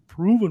kind of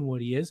proven what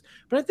he is.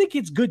 But I think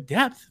it's good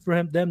depth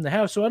for them to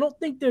have. So I don't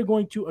think they're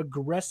going to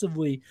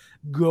aggressively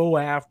go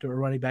after a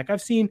running back.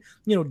 I've seen,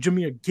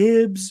 Jahmyr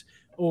Gibbs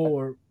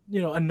or,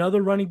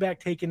 another running back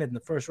taken in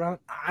the first round.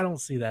 I don't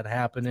see that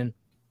happening.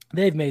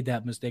 They've made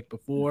that mistake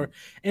before.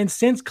 And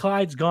since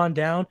Clyde's gone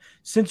down,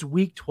 since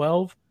week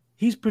 12,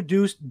 he's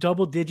produced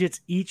double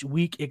digits each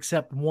week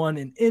except one.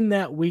 And in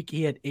that week,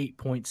 he had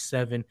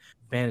 8.7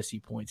 fantasy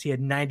points. He had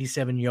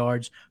 97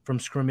 yards from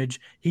scrimmage.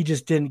 He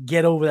just didn't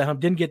get over that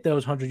hump, didn't get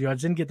those 100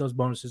 yards, didn't get those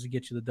bonuses to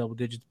get you the double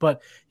digits.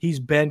 But he's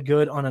been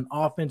good on an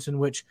offense in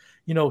which,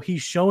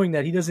 he's showing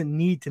that he doesn't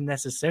need to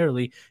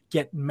necessarily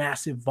get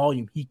massive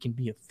volume. He can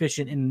be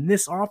efficient. And in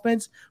this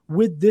offense,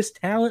 with this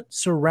talent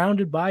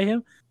surrounded by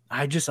him,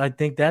 I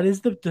think that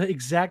is the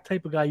exact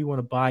type of guy you want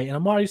to buy. And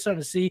I'm already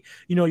starting to see,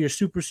 your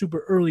super,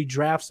 super early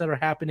drafts that are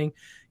happening.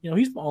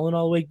 He's falling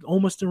all the way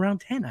almost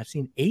around 10. I've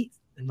seen 8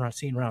 and I've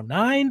seen around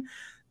 9.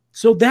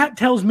 So that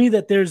tells me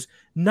that there's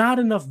not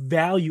enough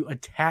value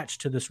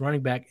attached to this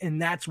running back.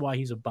 And that's why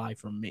he's a buy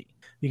from me,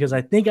 because I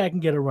think I can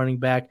get a running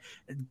back.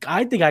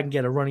 I think I can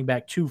get a running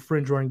back 2,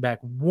 fringe running back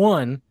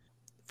 1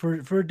 for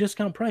a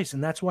discount price.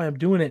 And that's why I'm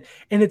doing it.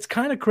 And it's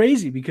kind of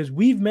crazy because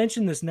we've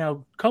mentioned this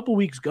now a couple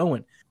weeks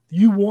going.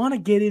 You want to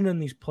get in on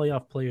these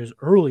playoff players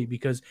early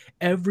because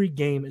every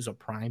game is a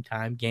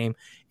primetime game.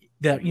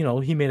 That,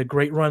 he made a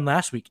great run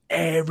last week.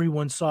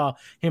 Everyone saw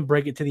him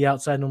break it to the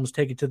outside and almost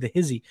take it to the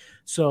hizzy.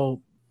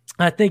 So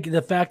I think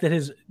the fact that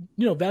his,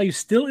 value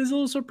still is a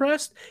little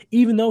suppressed,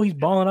 even though he's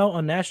balling out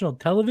on national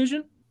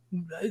television,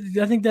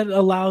 I think that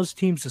allows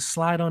teams to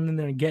slide on in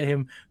there and get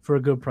him for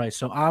a good price.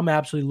 So I'm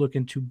absolutely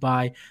looking to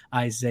buy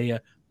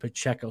Isaiah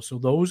Pacheco. So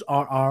those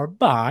are our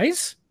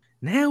buys.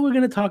 Now we're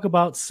going to talk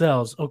about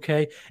sells,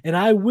 okay? And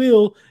I'm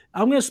going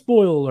to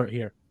spoil alert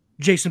here.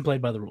 Jason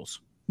played by the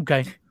rules,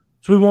 okay?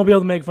 So we won't be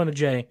able to make fun of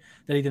Jay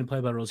that he didn't play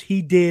by the rules.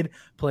 He did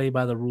play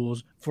by the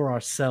rules for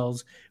our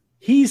sells.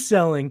 He's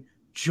selling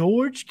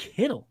George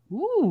Kittle.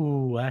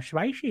 Ooh, that's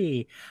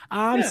spicy.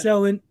 I'm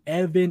selling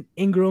Evan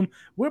Ingram.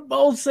 We're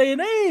both saying,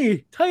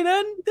 hey, tight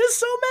end, there's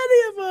so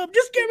many of them.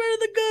 Just get rid of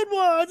the good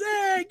ones.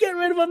 Hey, get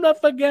rid of them, not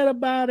forget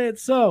about it.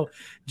 So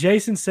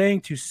Jason's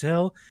saying to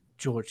sell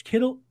George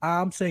Kittle.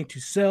 I'm saying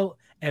to sell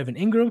Evan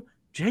Ingram.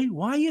 Jay,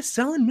 why are you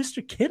selling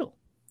Mr. Kittle?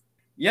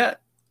 Yeah,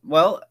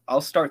 well,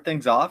 I'll start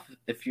things off.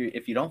 If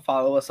you don't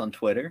follow us on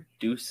Twitter,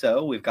 do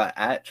so. We've got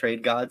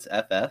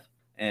 @TradeGodsFF,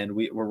 and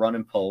we're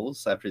running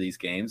polls after these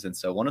games. And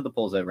so one of the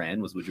polls I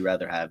ran was, would you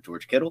rather have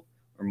George Kittle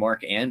or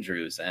Mark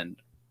Andrews? And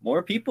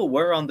more people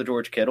were on the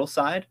George Kittle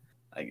side,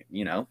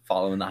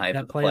 following the hype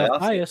of the playoffs.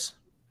 Bias.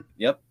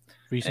 Yep.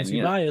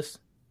 Recency bias.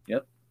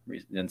 Yep.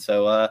 And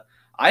so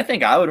I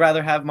think I would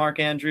rather have Mark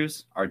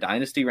Andrews. Our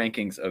dynasty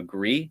rankings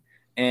agree.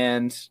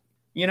 And,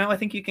 I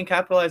think you can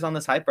capitalize on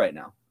this hype right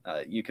now.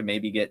 You can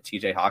maybe get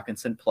TJ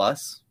Hawkinson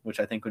plus, which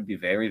I think would be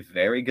very,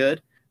 very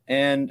good.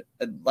 And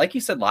like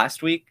you said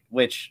last week,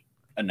 which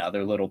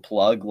another little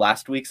plug,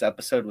 last week's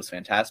episode was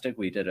fantastic.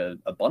 We did a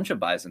bunch of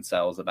buys and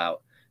sells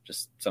about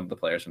just some of the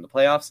players from the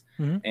playoffs.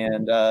 Mm-hmm.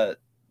 And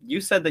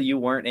you said that you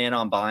weren't in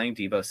on buying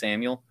Deebo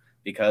Samuel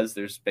because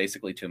there's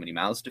basically too many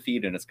mouths to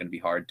feed and it's going to be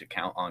hard to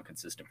count on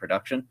consistent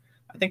production.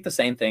 I think the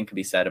same thing can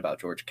be said about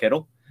George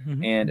Kittle.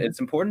 Mm-hmm. And it's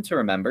important to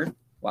remember,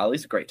 while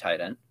he's a great tight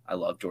end, I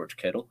love George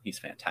Kittle. He's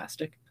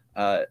fantastic.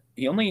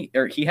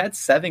 He had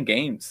 7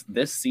 games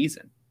this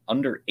season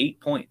under 8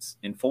 points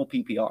in full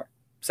PPR.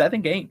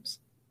 7 games.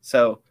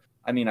 So,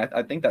 I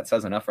think that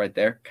says enough right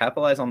there.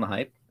 Capitalize on the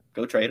hype.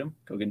 Go trade him.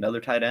 Go get another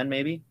tight end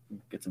maybe.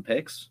 Get some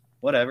picks.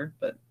 Whatever.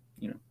 But,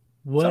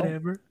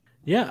 Whatever. So.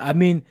 Yeah,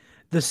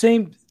 the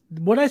same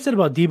what I said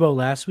about Debo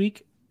last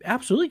week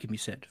absolutely can be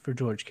said for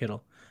George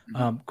Kittle.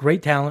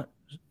 Great talent,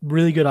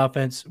 really good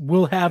offense.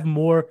 Will have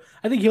more.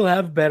 I think he'll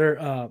have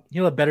better.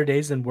 He'll have better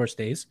days than worse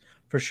days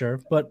for sure.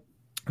 But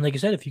like I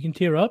said, if you can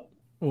tier up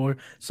or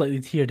slightly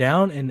tier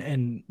down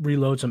and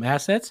reload some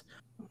assets,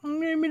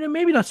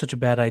 maybe not such a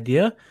bad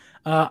idea.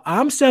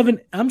 I'm selling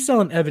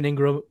Evan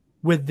Ingram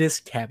with this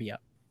caveat: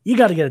 you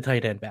got to get a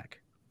tight end back.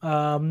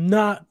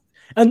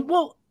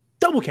 Double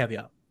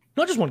caveat.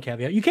 Not just one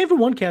caveat. You came for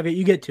one caveat,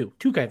 you get two.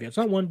 Two caveats.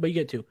 Not one, but you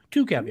get two.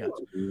 Two caveats.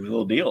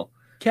 Little deal.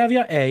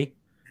 Caveat A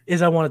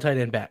is I want a tight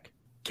end back.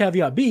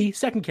 Caveat B,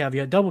 second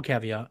caveat, double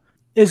caveat,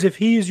 is if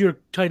he is your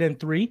tight end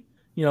 3,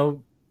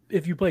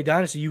 if you play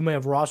Dynasty, you may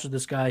have rostered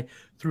this guy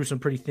through some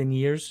pretty thin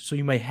years. So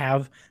you may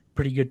have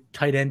pretty good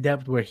tight end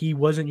depth where he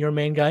wasn't your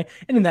main guy.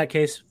 And in that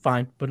case,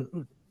 fine. But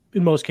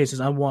in most cases,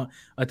 I want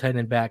a tight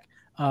end back.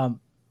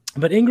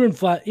 But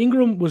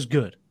Ingram was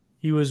good.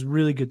 He was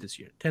really good this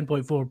year.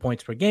 10.4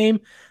 points per game,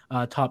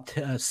 top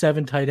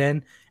 7 tight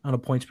end on a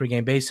points per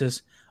game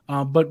basis.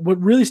 But what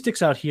really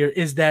sticks out here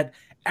is that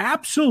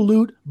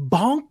absolute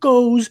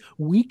bonkos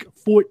week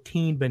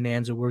 14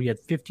 bonanza where he had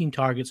 15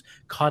 targets,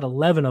 caught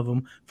 11 of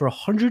them for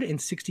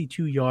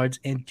 162 yards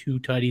and 2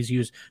 tutties. He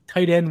was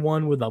tight end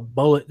 1 with a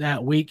bullet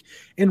that week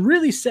and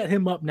really set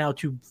him up now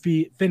to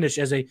finish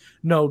as a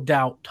no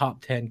doubt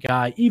top 10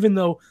 guy, even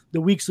though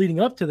the weeks leading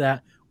up to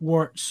that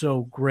weren't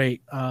so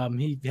great.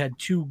 He had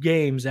 2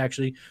 games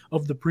actually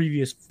of the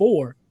previous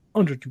 4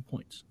 under 2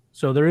 points.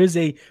 So there is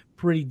a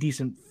pretty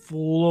decent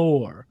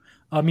floor.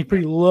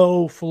 Pretty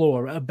low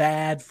floor, a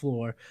bad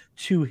floor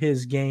to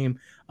his game.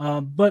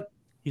 But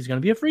he's going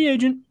to be a free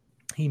agent.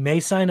 He may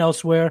sign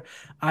elsewhere.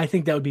 I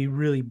think that would be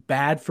really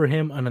bad for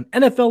him on an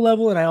NFL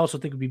level, and I also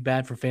think it would be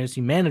bad for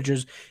fantasy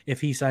managers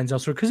if he signs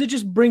elsewhere because it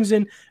just brings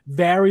in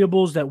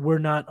variables that we're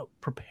not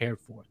prepared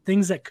for,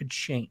 things that could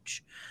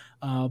change.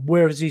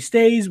 Whereas he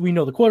stays, we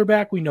know the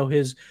quarterback, we know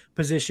his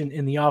position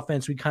in the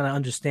offense, we kind of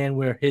understand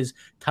where his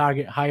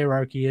target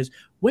hierarchy is.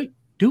 Wait,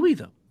 do we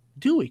though?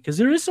 Do we? Because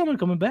there is someone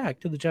coming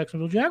back to the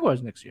Jacksonville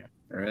Jaguars next year.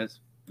 There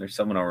is. There's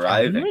someone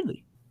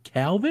arriving.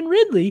 Calvin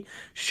Ridley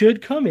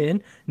should come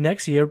in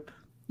next year,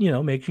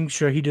 making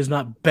sure he does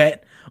not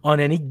bet on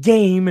any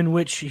game in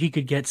which he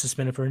could get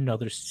suspended for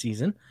another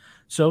season.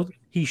 So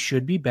he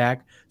should be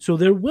back. So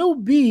there will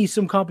be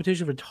some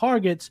competition for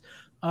targets.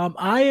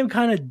 I am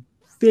kind of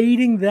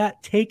fading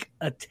that take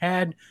a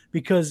tad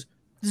because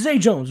Zay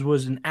Jones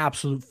was an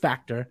absolute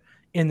factor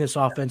in this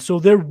offense. So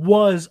there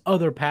was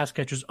other pass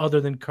catchers other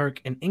than Kirk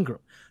and Ingram.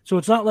 So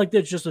it's not like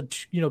it's just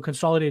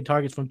consolidated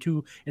targets from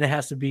 2 and it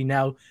has to be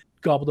now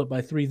gobbled up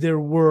by 3. There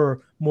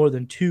were more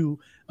than 2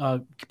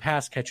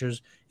 pass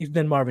catchers.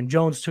 Then Marvin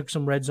Jones took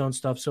some red zone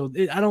stuff. So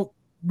I don't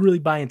really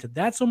buy into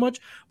that so much,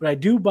 but I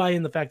do buy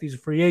in the fact that he's a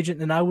free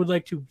agent and I would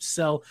like to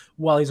sell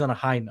while he's on a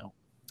high note.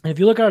 And if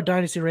you look at our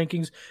dynasty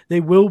rankings, they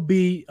will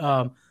be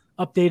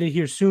updated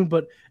here soon,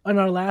 but on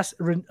our last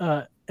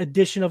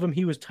edition of him,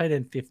 he was tight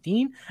end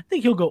 15. I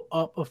think he'll go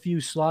up a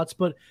few slots,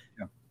 but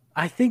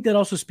I think that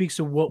also speaks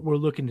to what we're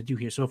looking to do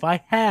here. So if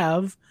I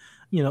have,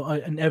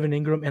 an Evan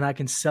Ingram and I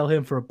can sell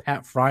him for a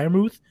Pat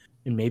Freiermuth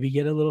and maybe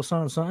get a little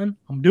something,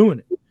 I'm doing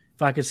it.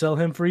 If I could sell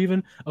him for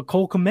even a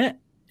Cole Kmet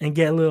and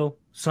get a little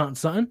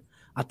something,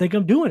 I think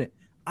I'm doing it.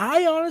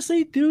 I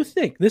honestly do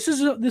think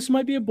this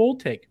might be a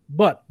bold take,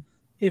 but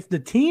if the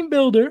team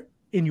builder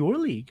in your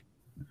league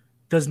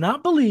does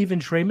not believe in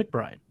Trey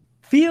McBride,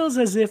 feels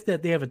as if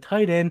that they have a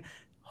tight end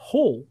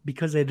hole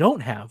because they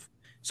don't have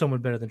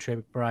someone better than Trey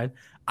McBride,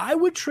 I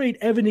would trade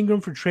Evan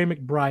Ingram for Trey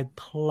McBride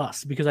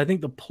plus because I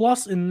think the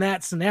plus in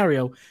that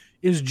scenario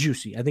is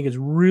juicy. I think it's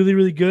really,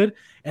 really good.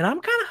 And I'm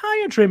kind of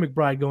high on Trey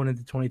McBride going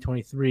into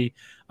 2023.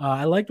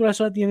 I liked what I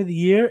saw at the end of the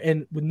year.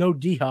 And with no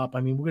D-Hop,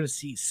 we're going to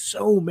see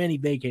so many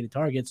vacated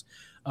targets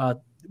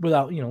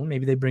without,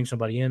 maybe they bring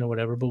somebody in or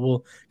whatever. But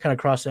we'll kind of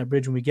cross that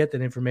bridge when we get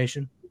that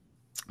information.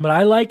 But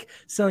I like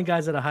selling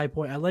guys at a high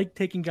point. I like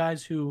taking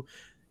guys who,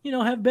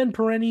 have been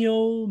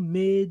perennial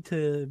mid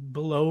to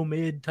below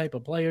mid type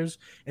of players.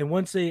 And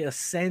once they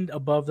ascend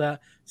above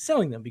that,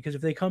 selling them. Because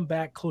if they come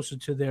back closer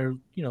to their,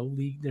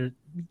 league, their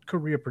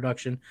career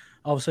production,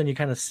 all of a sudden you're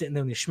kind of sitting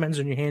there with your schmenz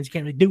in your hands. You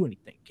can't really do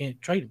anything. Can't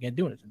trade them. Can't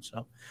do anything.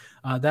 So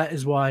that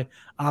is why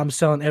I'm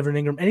selling Evan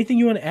Ingram. Anything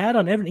you want to add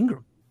on Evan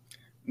Ingram?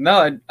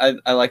 No,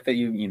 I like that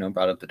you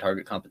brought up the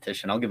target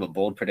competition. I'll give a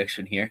bold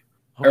prediction here.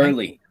 Okay.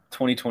 Early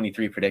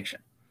 2023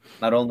 prediction.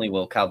 Not only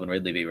will Calvin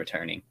Ridley be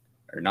returning,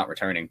 or not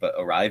returning, but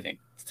arriving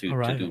to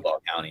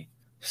Duval County,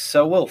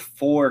 so will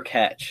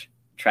 4-catch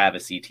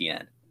Travis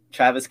Etienne.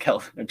 Travis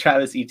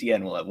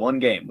Etienne will have 1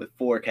 game with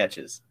 4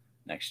 catches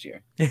next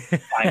year.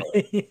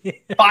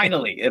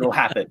 Finally, it'll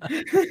happen.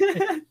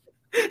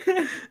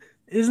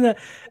 Isn't that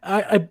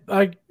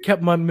I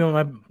kept my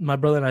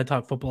brother and I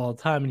talk football all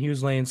the time, and he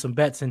was laying some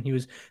bets, and he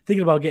was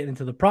thinking about getting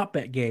into the prop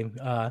bet game.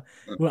 I'm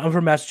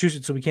from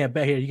Massachusetts, so we can't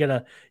bet here.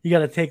 You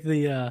gotta take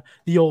the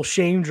old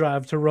shame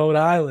drive to Rhode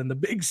Island, the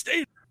big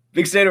state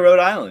of Rhode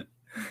Island.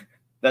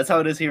 That's how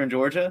it is here in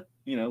Georgia.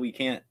 We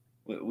can't.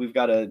 We've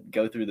got to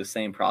go through the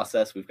same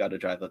process. We've got to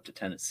drive up to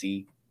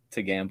Tennessee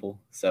to gamble.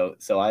 So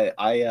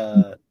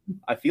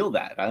I feel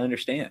that. I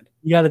understand.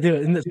 You got to do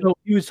it. And so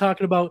he was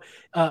talking about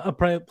a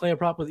player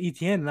prop with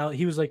ETN. Now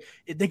he was like,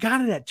 they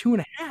got it at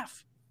 2.5.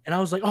 And I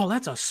was like, oh,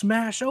 that's a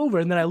smash over.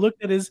 And then I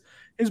looked at his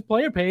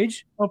player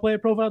page on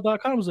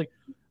playerprofile.com. I was like,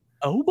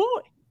 oh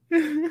boy,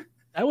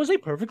 that was a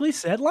perfectly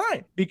set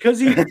line because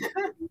he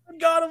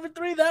got over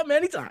 3 that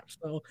many times.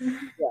 So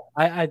yeah,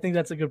 I think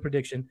that's a good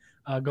prediction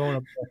going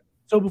up there.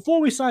 So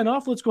before we sign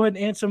off, let's go ahead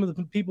and answer some of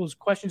the people's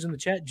questions in the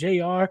chat.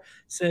 JR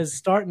says,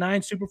 start 9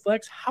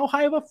 Superflex. How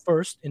high of a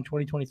first in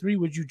 2023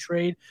 would you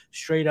trade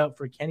straight up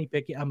for Kenny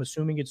Pickett? I'm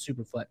assuming it's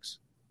Superflex.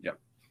 Yep.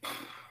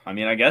 I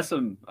mean, I guess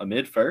a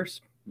mid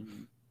first,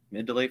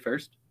 mid to late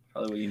first,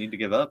 probably what you need to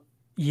give up.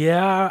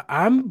 Yeah,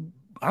 I'm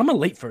a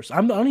late first. I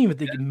don't even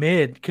think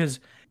mid because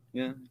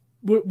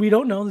we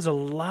don't know. There's a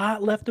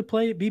lot left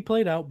to be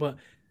played out, but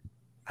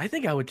I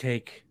think I would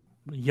take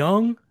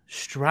Young,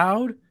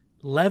 Stroud,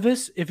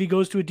 Levis if he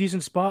goes to a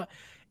decent spot,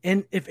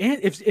 and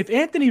if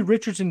Anthony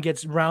Richardson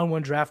gets round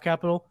 1 draft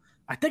capital,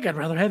 I think I'd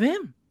rather have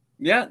him.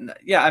 Yeah.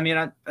 I mean,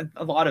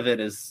 a lot of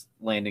it is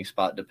landing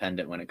spot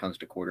dependent when it comes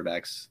to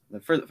quarterbacks.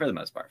 For the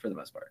most part,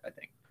 I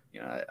think.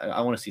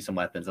 I want to see some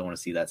weapons. I want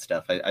to see that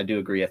stuff. I do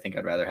agree. I think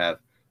I'd rather have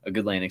a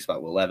good landing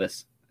spot with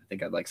Levis. I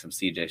think I'd like some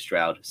CJ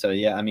Stroud. So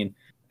yeah, I mean,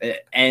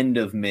 end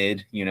of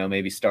mid.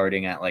 Maybe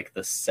starting at like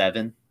the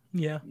 7.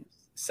 Yeah.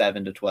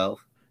 7 to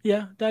 12.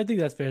 Yeah, I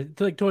think that's fair.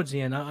 Like towards the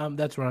end,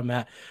 that's where I'm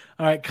at.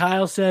 All right,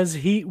 Kyle says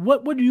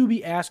what would you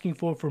be asking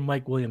for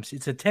Mike Williams?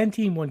 It's a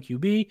 10-team 1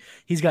 QB.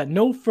 He's got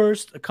no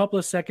first, a couple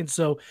of seconds,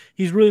 so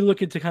he's really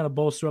looking to kind of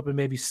bolster up and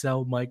maybe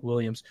sell Mike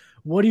Williams.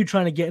 What are you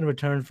trying to get in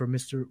return for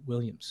Mr.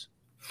 Williams?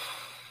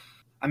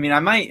 I mean,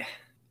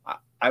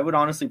 I would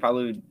honestly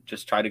probably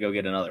just try to go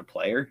get another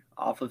player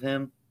off of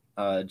him,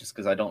 just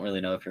because I don't really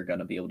know if you're going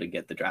to be able to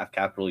get the draft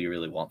capital you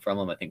really want from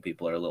him. I think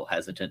people are a little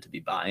hesitant to be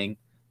buying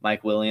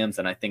Mike Williams,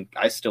 and I think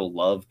I still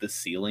love the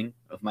ceiling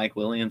of Mike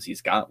Williams. He's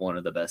got one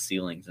of the best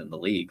ceilings in the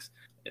leagues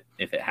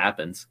if it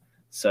happens.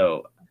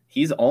 So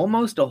he's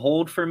almost a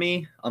hold for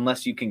me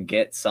unless you can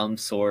get some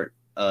sort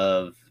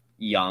of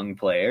young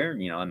player.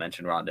 I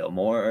mentioned Rondale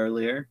Moore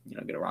earlier.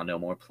 Get a Rondale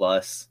Moore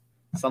plus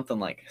something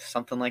like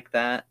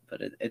that.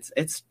 But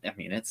it's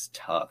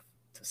tough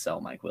to sell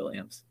Mike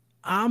Williams.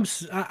 I'm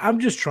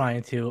just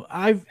trying to.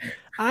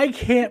 I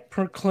can't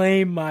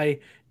proclaim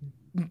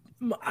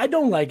I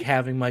don't like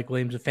having Mike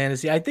Williams in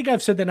fantasy. I think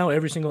I've said that now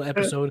every single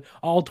episode,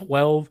 all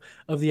 12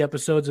 of the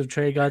episodes of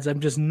Trade Gods. I'm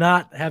just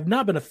have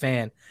not been a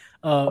fan.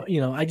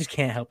 I just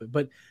can't help it.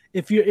 But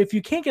if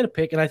you can't get a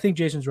pick, and I think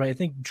Jason's right, I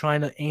think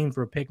trying to aim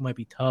for a pick might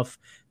be tough.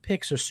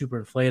 Picks are super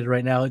inflated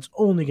right now. It's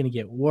only going to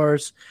get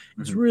worse.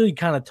 Mm-hmm. It's really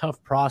kind of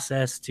tough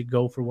process to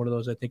go for one of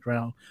those, I think, right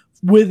now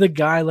with a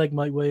guy like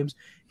Mike Williams.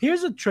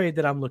 Here's a trade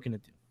that I'm looking to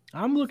do.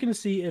 I'm looking to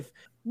see if,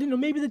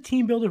 maybe the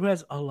team builder who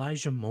has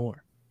Elijah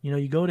Moore.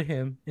 You go to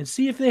him and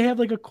see if they have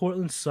like a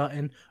Cortland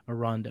Sutton, a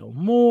Rondale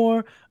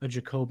Moore, a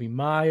Jacoby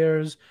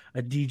Myers,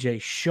 a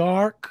DJ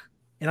Chark,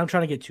 and I'm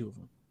trying to get 2 of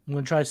them. I'm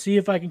going to try to see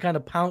if I can kind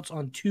of pounce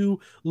on 2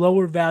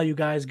 lower value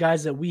guys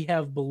that we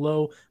have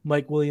below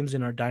Mike Williams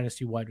in our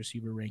dynasty wide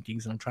receiver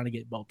rankings, and I'm trying to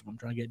get both of them. I'm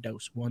trying to get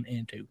Dose 1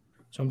 and 2.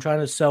 So I'm trying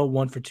to sell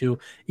 1 for 2,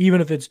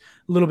 even if it's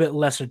a little bit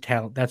lesser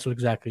talent. That's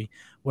exactly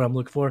what I'm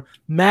looking for.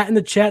 Matt in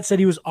the chat said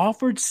he was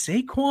offered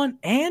Saquon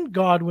and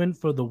Godwin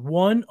for the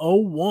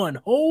 101.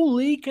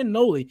 Holy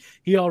cannoli.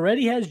 He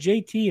already has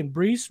JT and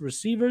Brees.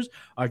 Receivers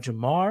are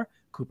Jamar,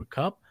 Cooper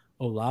Kupp,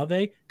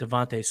 Olave,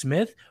 Devontae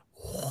Smith.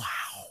 Wow.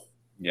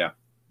 Yeah.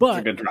 But it's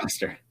a good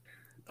roster.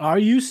 Are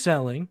you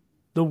selling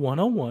the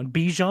 101,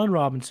 Bijan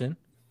Robinson,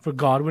 for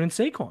Godwin and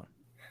Saquon?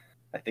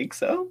 I think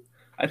so.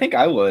 I think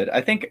I would.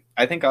 I think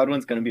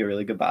Godwin's going to be a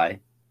really good buy.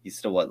 He's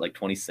still,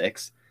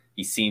 26?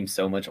 He seems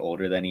so much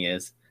older than he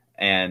is.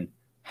 And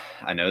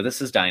I know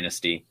this is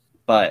Dynasty,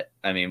 but,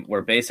 I mean,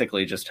 we're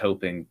basically just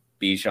hoping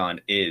Bijan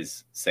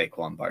is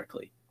Saquon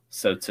Barkley.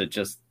 So to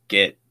just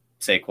get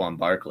Saquon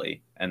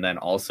Barkley and then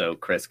also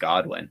Chris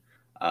Godwin,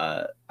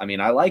 I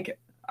like it.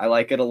 I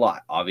like it a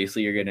lot.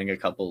 Obviously, you're getting a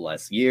couple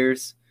less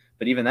years.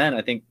 But even then,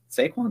 I think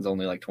Saquon's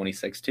only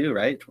 26 too,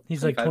 right?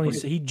 He's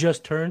 26. He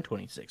just turned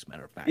 26,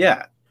 matter of fact.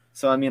 Yeah.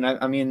 So, I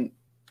mean,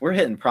 we're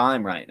hitting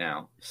prime right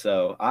now.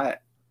 So,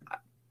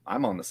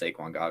 I'm on the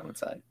Saquon Godwin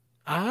side.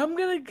 I'm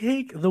going to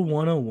take the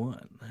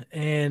 101.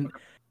 And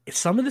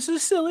some of this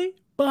is silly,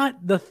 but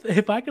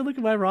if I could look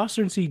at my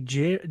roster and see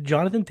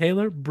Jonathan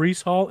Taylor,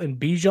 Breece Hall, and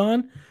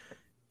Bijan,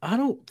 I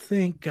don't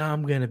think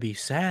I'm going to be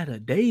sad a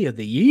day of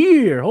the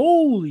year.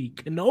 Holy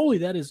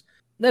cannoli. That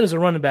is a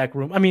running back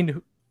room. I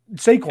mean,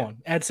 Saquon.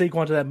 Add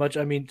Saquon to that much.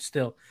 I mean,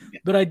 still.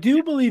 But I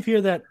do believe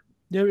here that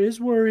there is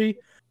worry.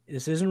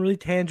 This isn't really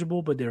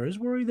tangible, but there is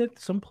worry that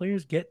some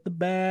players get the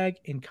bag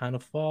and kind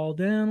of fall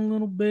down a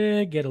little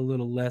bit, get a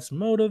little less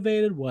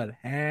motivated, what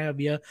have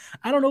you.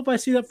 I don't know if I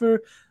see that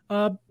for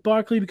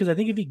Barkley, because I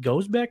think if he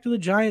goes back to the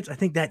Giants, I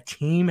think that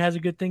team has a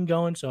good thing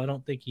going, so I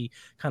don't think he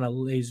kind of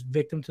lays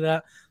victim to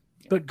that.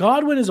 But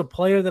Godwin is a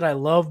player that I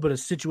love, but a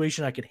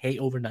situation I could hate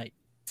overnight.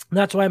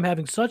 That's why I'm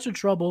having such a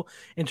trouble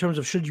in terms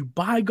of should you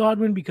buy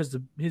Godwin because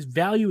his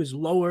value is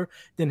lower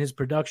than his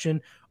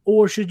production,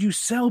 or should you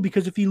sell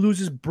because if he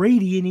loses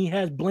Brady and he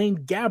has Blaine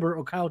Gabbert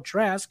or Kyle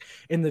Trask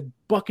and the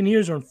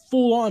Buccaneers are in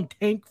full-on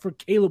tank for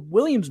Caleb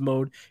Williams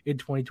mode in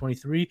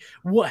 2023,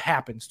 what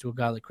happens to a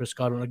guy like Chris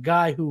Godwin, a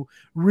guy who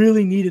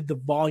really needed the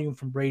volume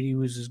from Brady, who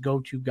was his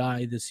go-to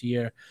guy this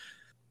year?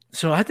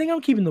 So I think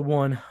I'm keeping the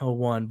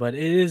 101, but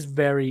it is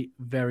very,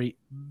 very,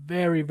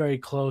 very, very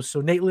close.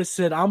 So Nate List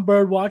said, I'm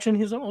bird watching.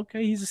 He's like,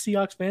 okay, he's a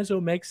Seahawks fan, so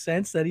it makes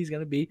sense that he's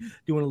going to be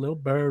doing a little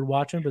bird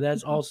watching. But that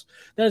is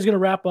going to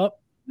wrap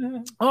up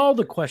all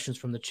the questions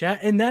from the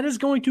chat. And that is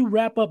going to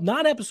wrap up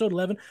not episode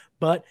 11,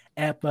 but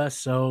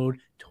episode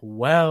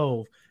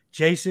 12.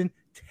 Jason,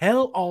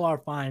 tell all our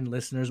fine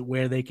listeners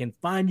where they can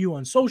find you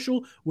on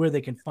social, where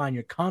they can find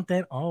your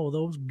content, all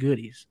those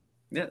goodies.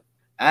 Yeah.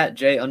 At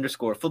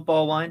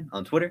J_footballwine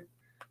on Twitter.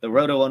 The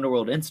Roto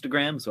Underworld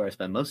Instagram is where I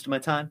spend most of my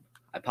time.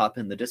 I pop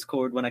in the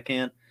Discord when I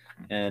can.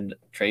 And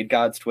Trade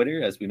Gods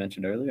Twitter, as we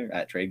mentioned earlier,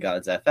 at Trade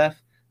Gods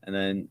FF. And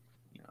then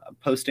I'm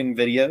posting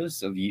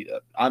videos of you.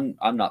 I'm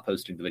not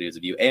posting the videos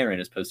of you. Aaron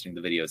is posting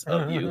the videos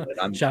of you.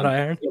 But Shout out,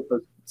 Aaron.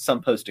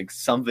 Posting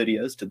some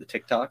videos to the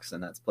TikToks,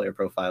 and that's Player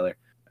Profiler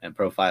and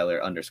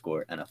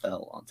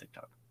Profiler_NFL on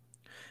TikTok.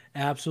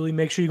 Absolutely.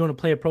 Make sure you go to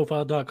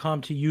playerprofile.com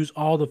to use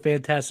all the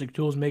fantastic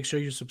tools. Make sure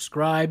you're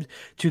subscribed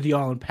to the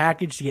All In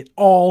package to get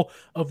all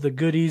of the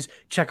goodies.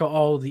 Check out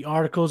all of the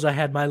articles. I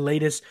had my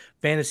latest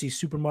fantasy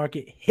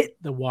supermarket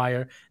hit the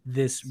wire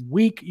this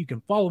week. You can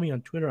follow me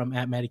on Twitter. I'm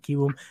at Matty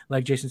Kiwoom.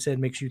 Like Jason said,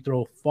 make sure you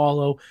throw a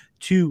follow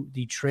to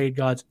the Trade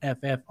Gods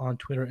FF on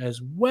Twitter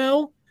as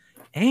well.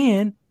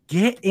 And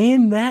get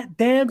in that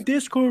damn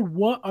Discord.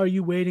 What are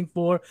you waiting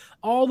for?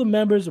 All the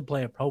members of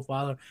Player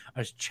Profiler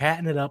are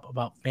chatting it up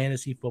about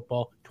fantasy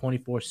football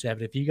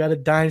 24/7. If you got a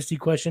dynasty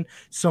question,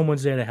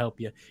 someone's there to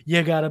help you.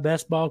 You got a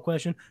best ball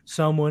question,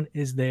 someone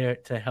is there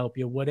to help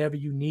you. Whatever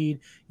you need,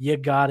 you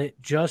got it.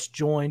 Just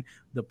join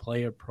the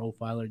Player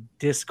Profiler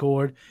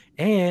Discord.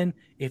 And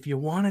if you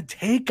want to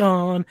take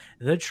on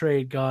the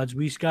Trade Gods,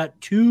 we've got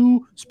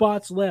 2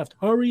 spots left.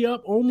 Hurry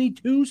up. Only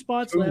 2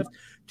 spots left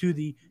to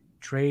the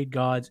Trade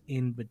Gods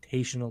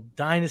Invitational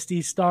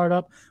Dynasty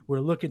Startup.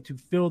 We're looking to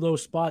fill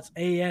those spots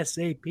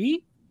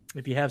ASAP.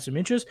 If you have some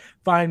interest,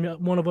 find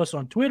one of us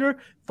on Twitter,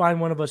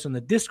 find one of us in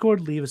the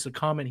Discord, leave us a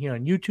comment here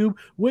on YouTube,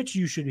 which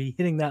you should be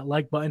hitting that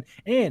like button,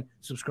 and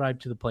subscribe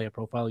to the Player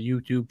Profile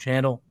YouTube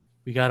channel.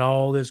 We got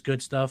all this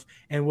good stuff,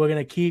 and we're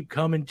going to keep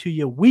coming to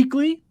you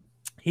weekly.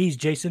 He's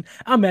Jason.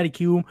 I'm Matty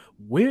Kiwoom.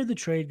 We're the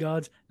Trade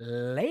Gods.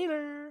 Later.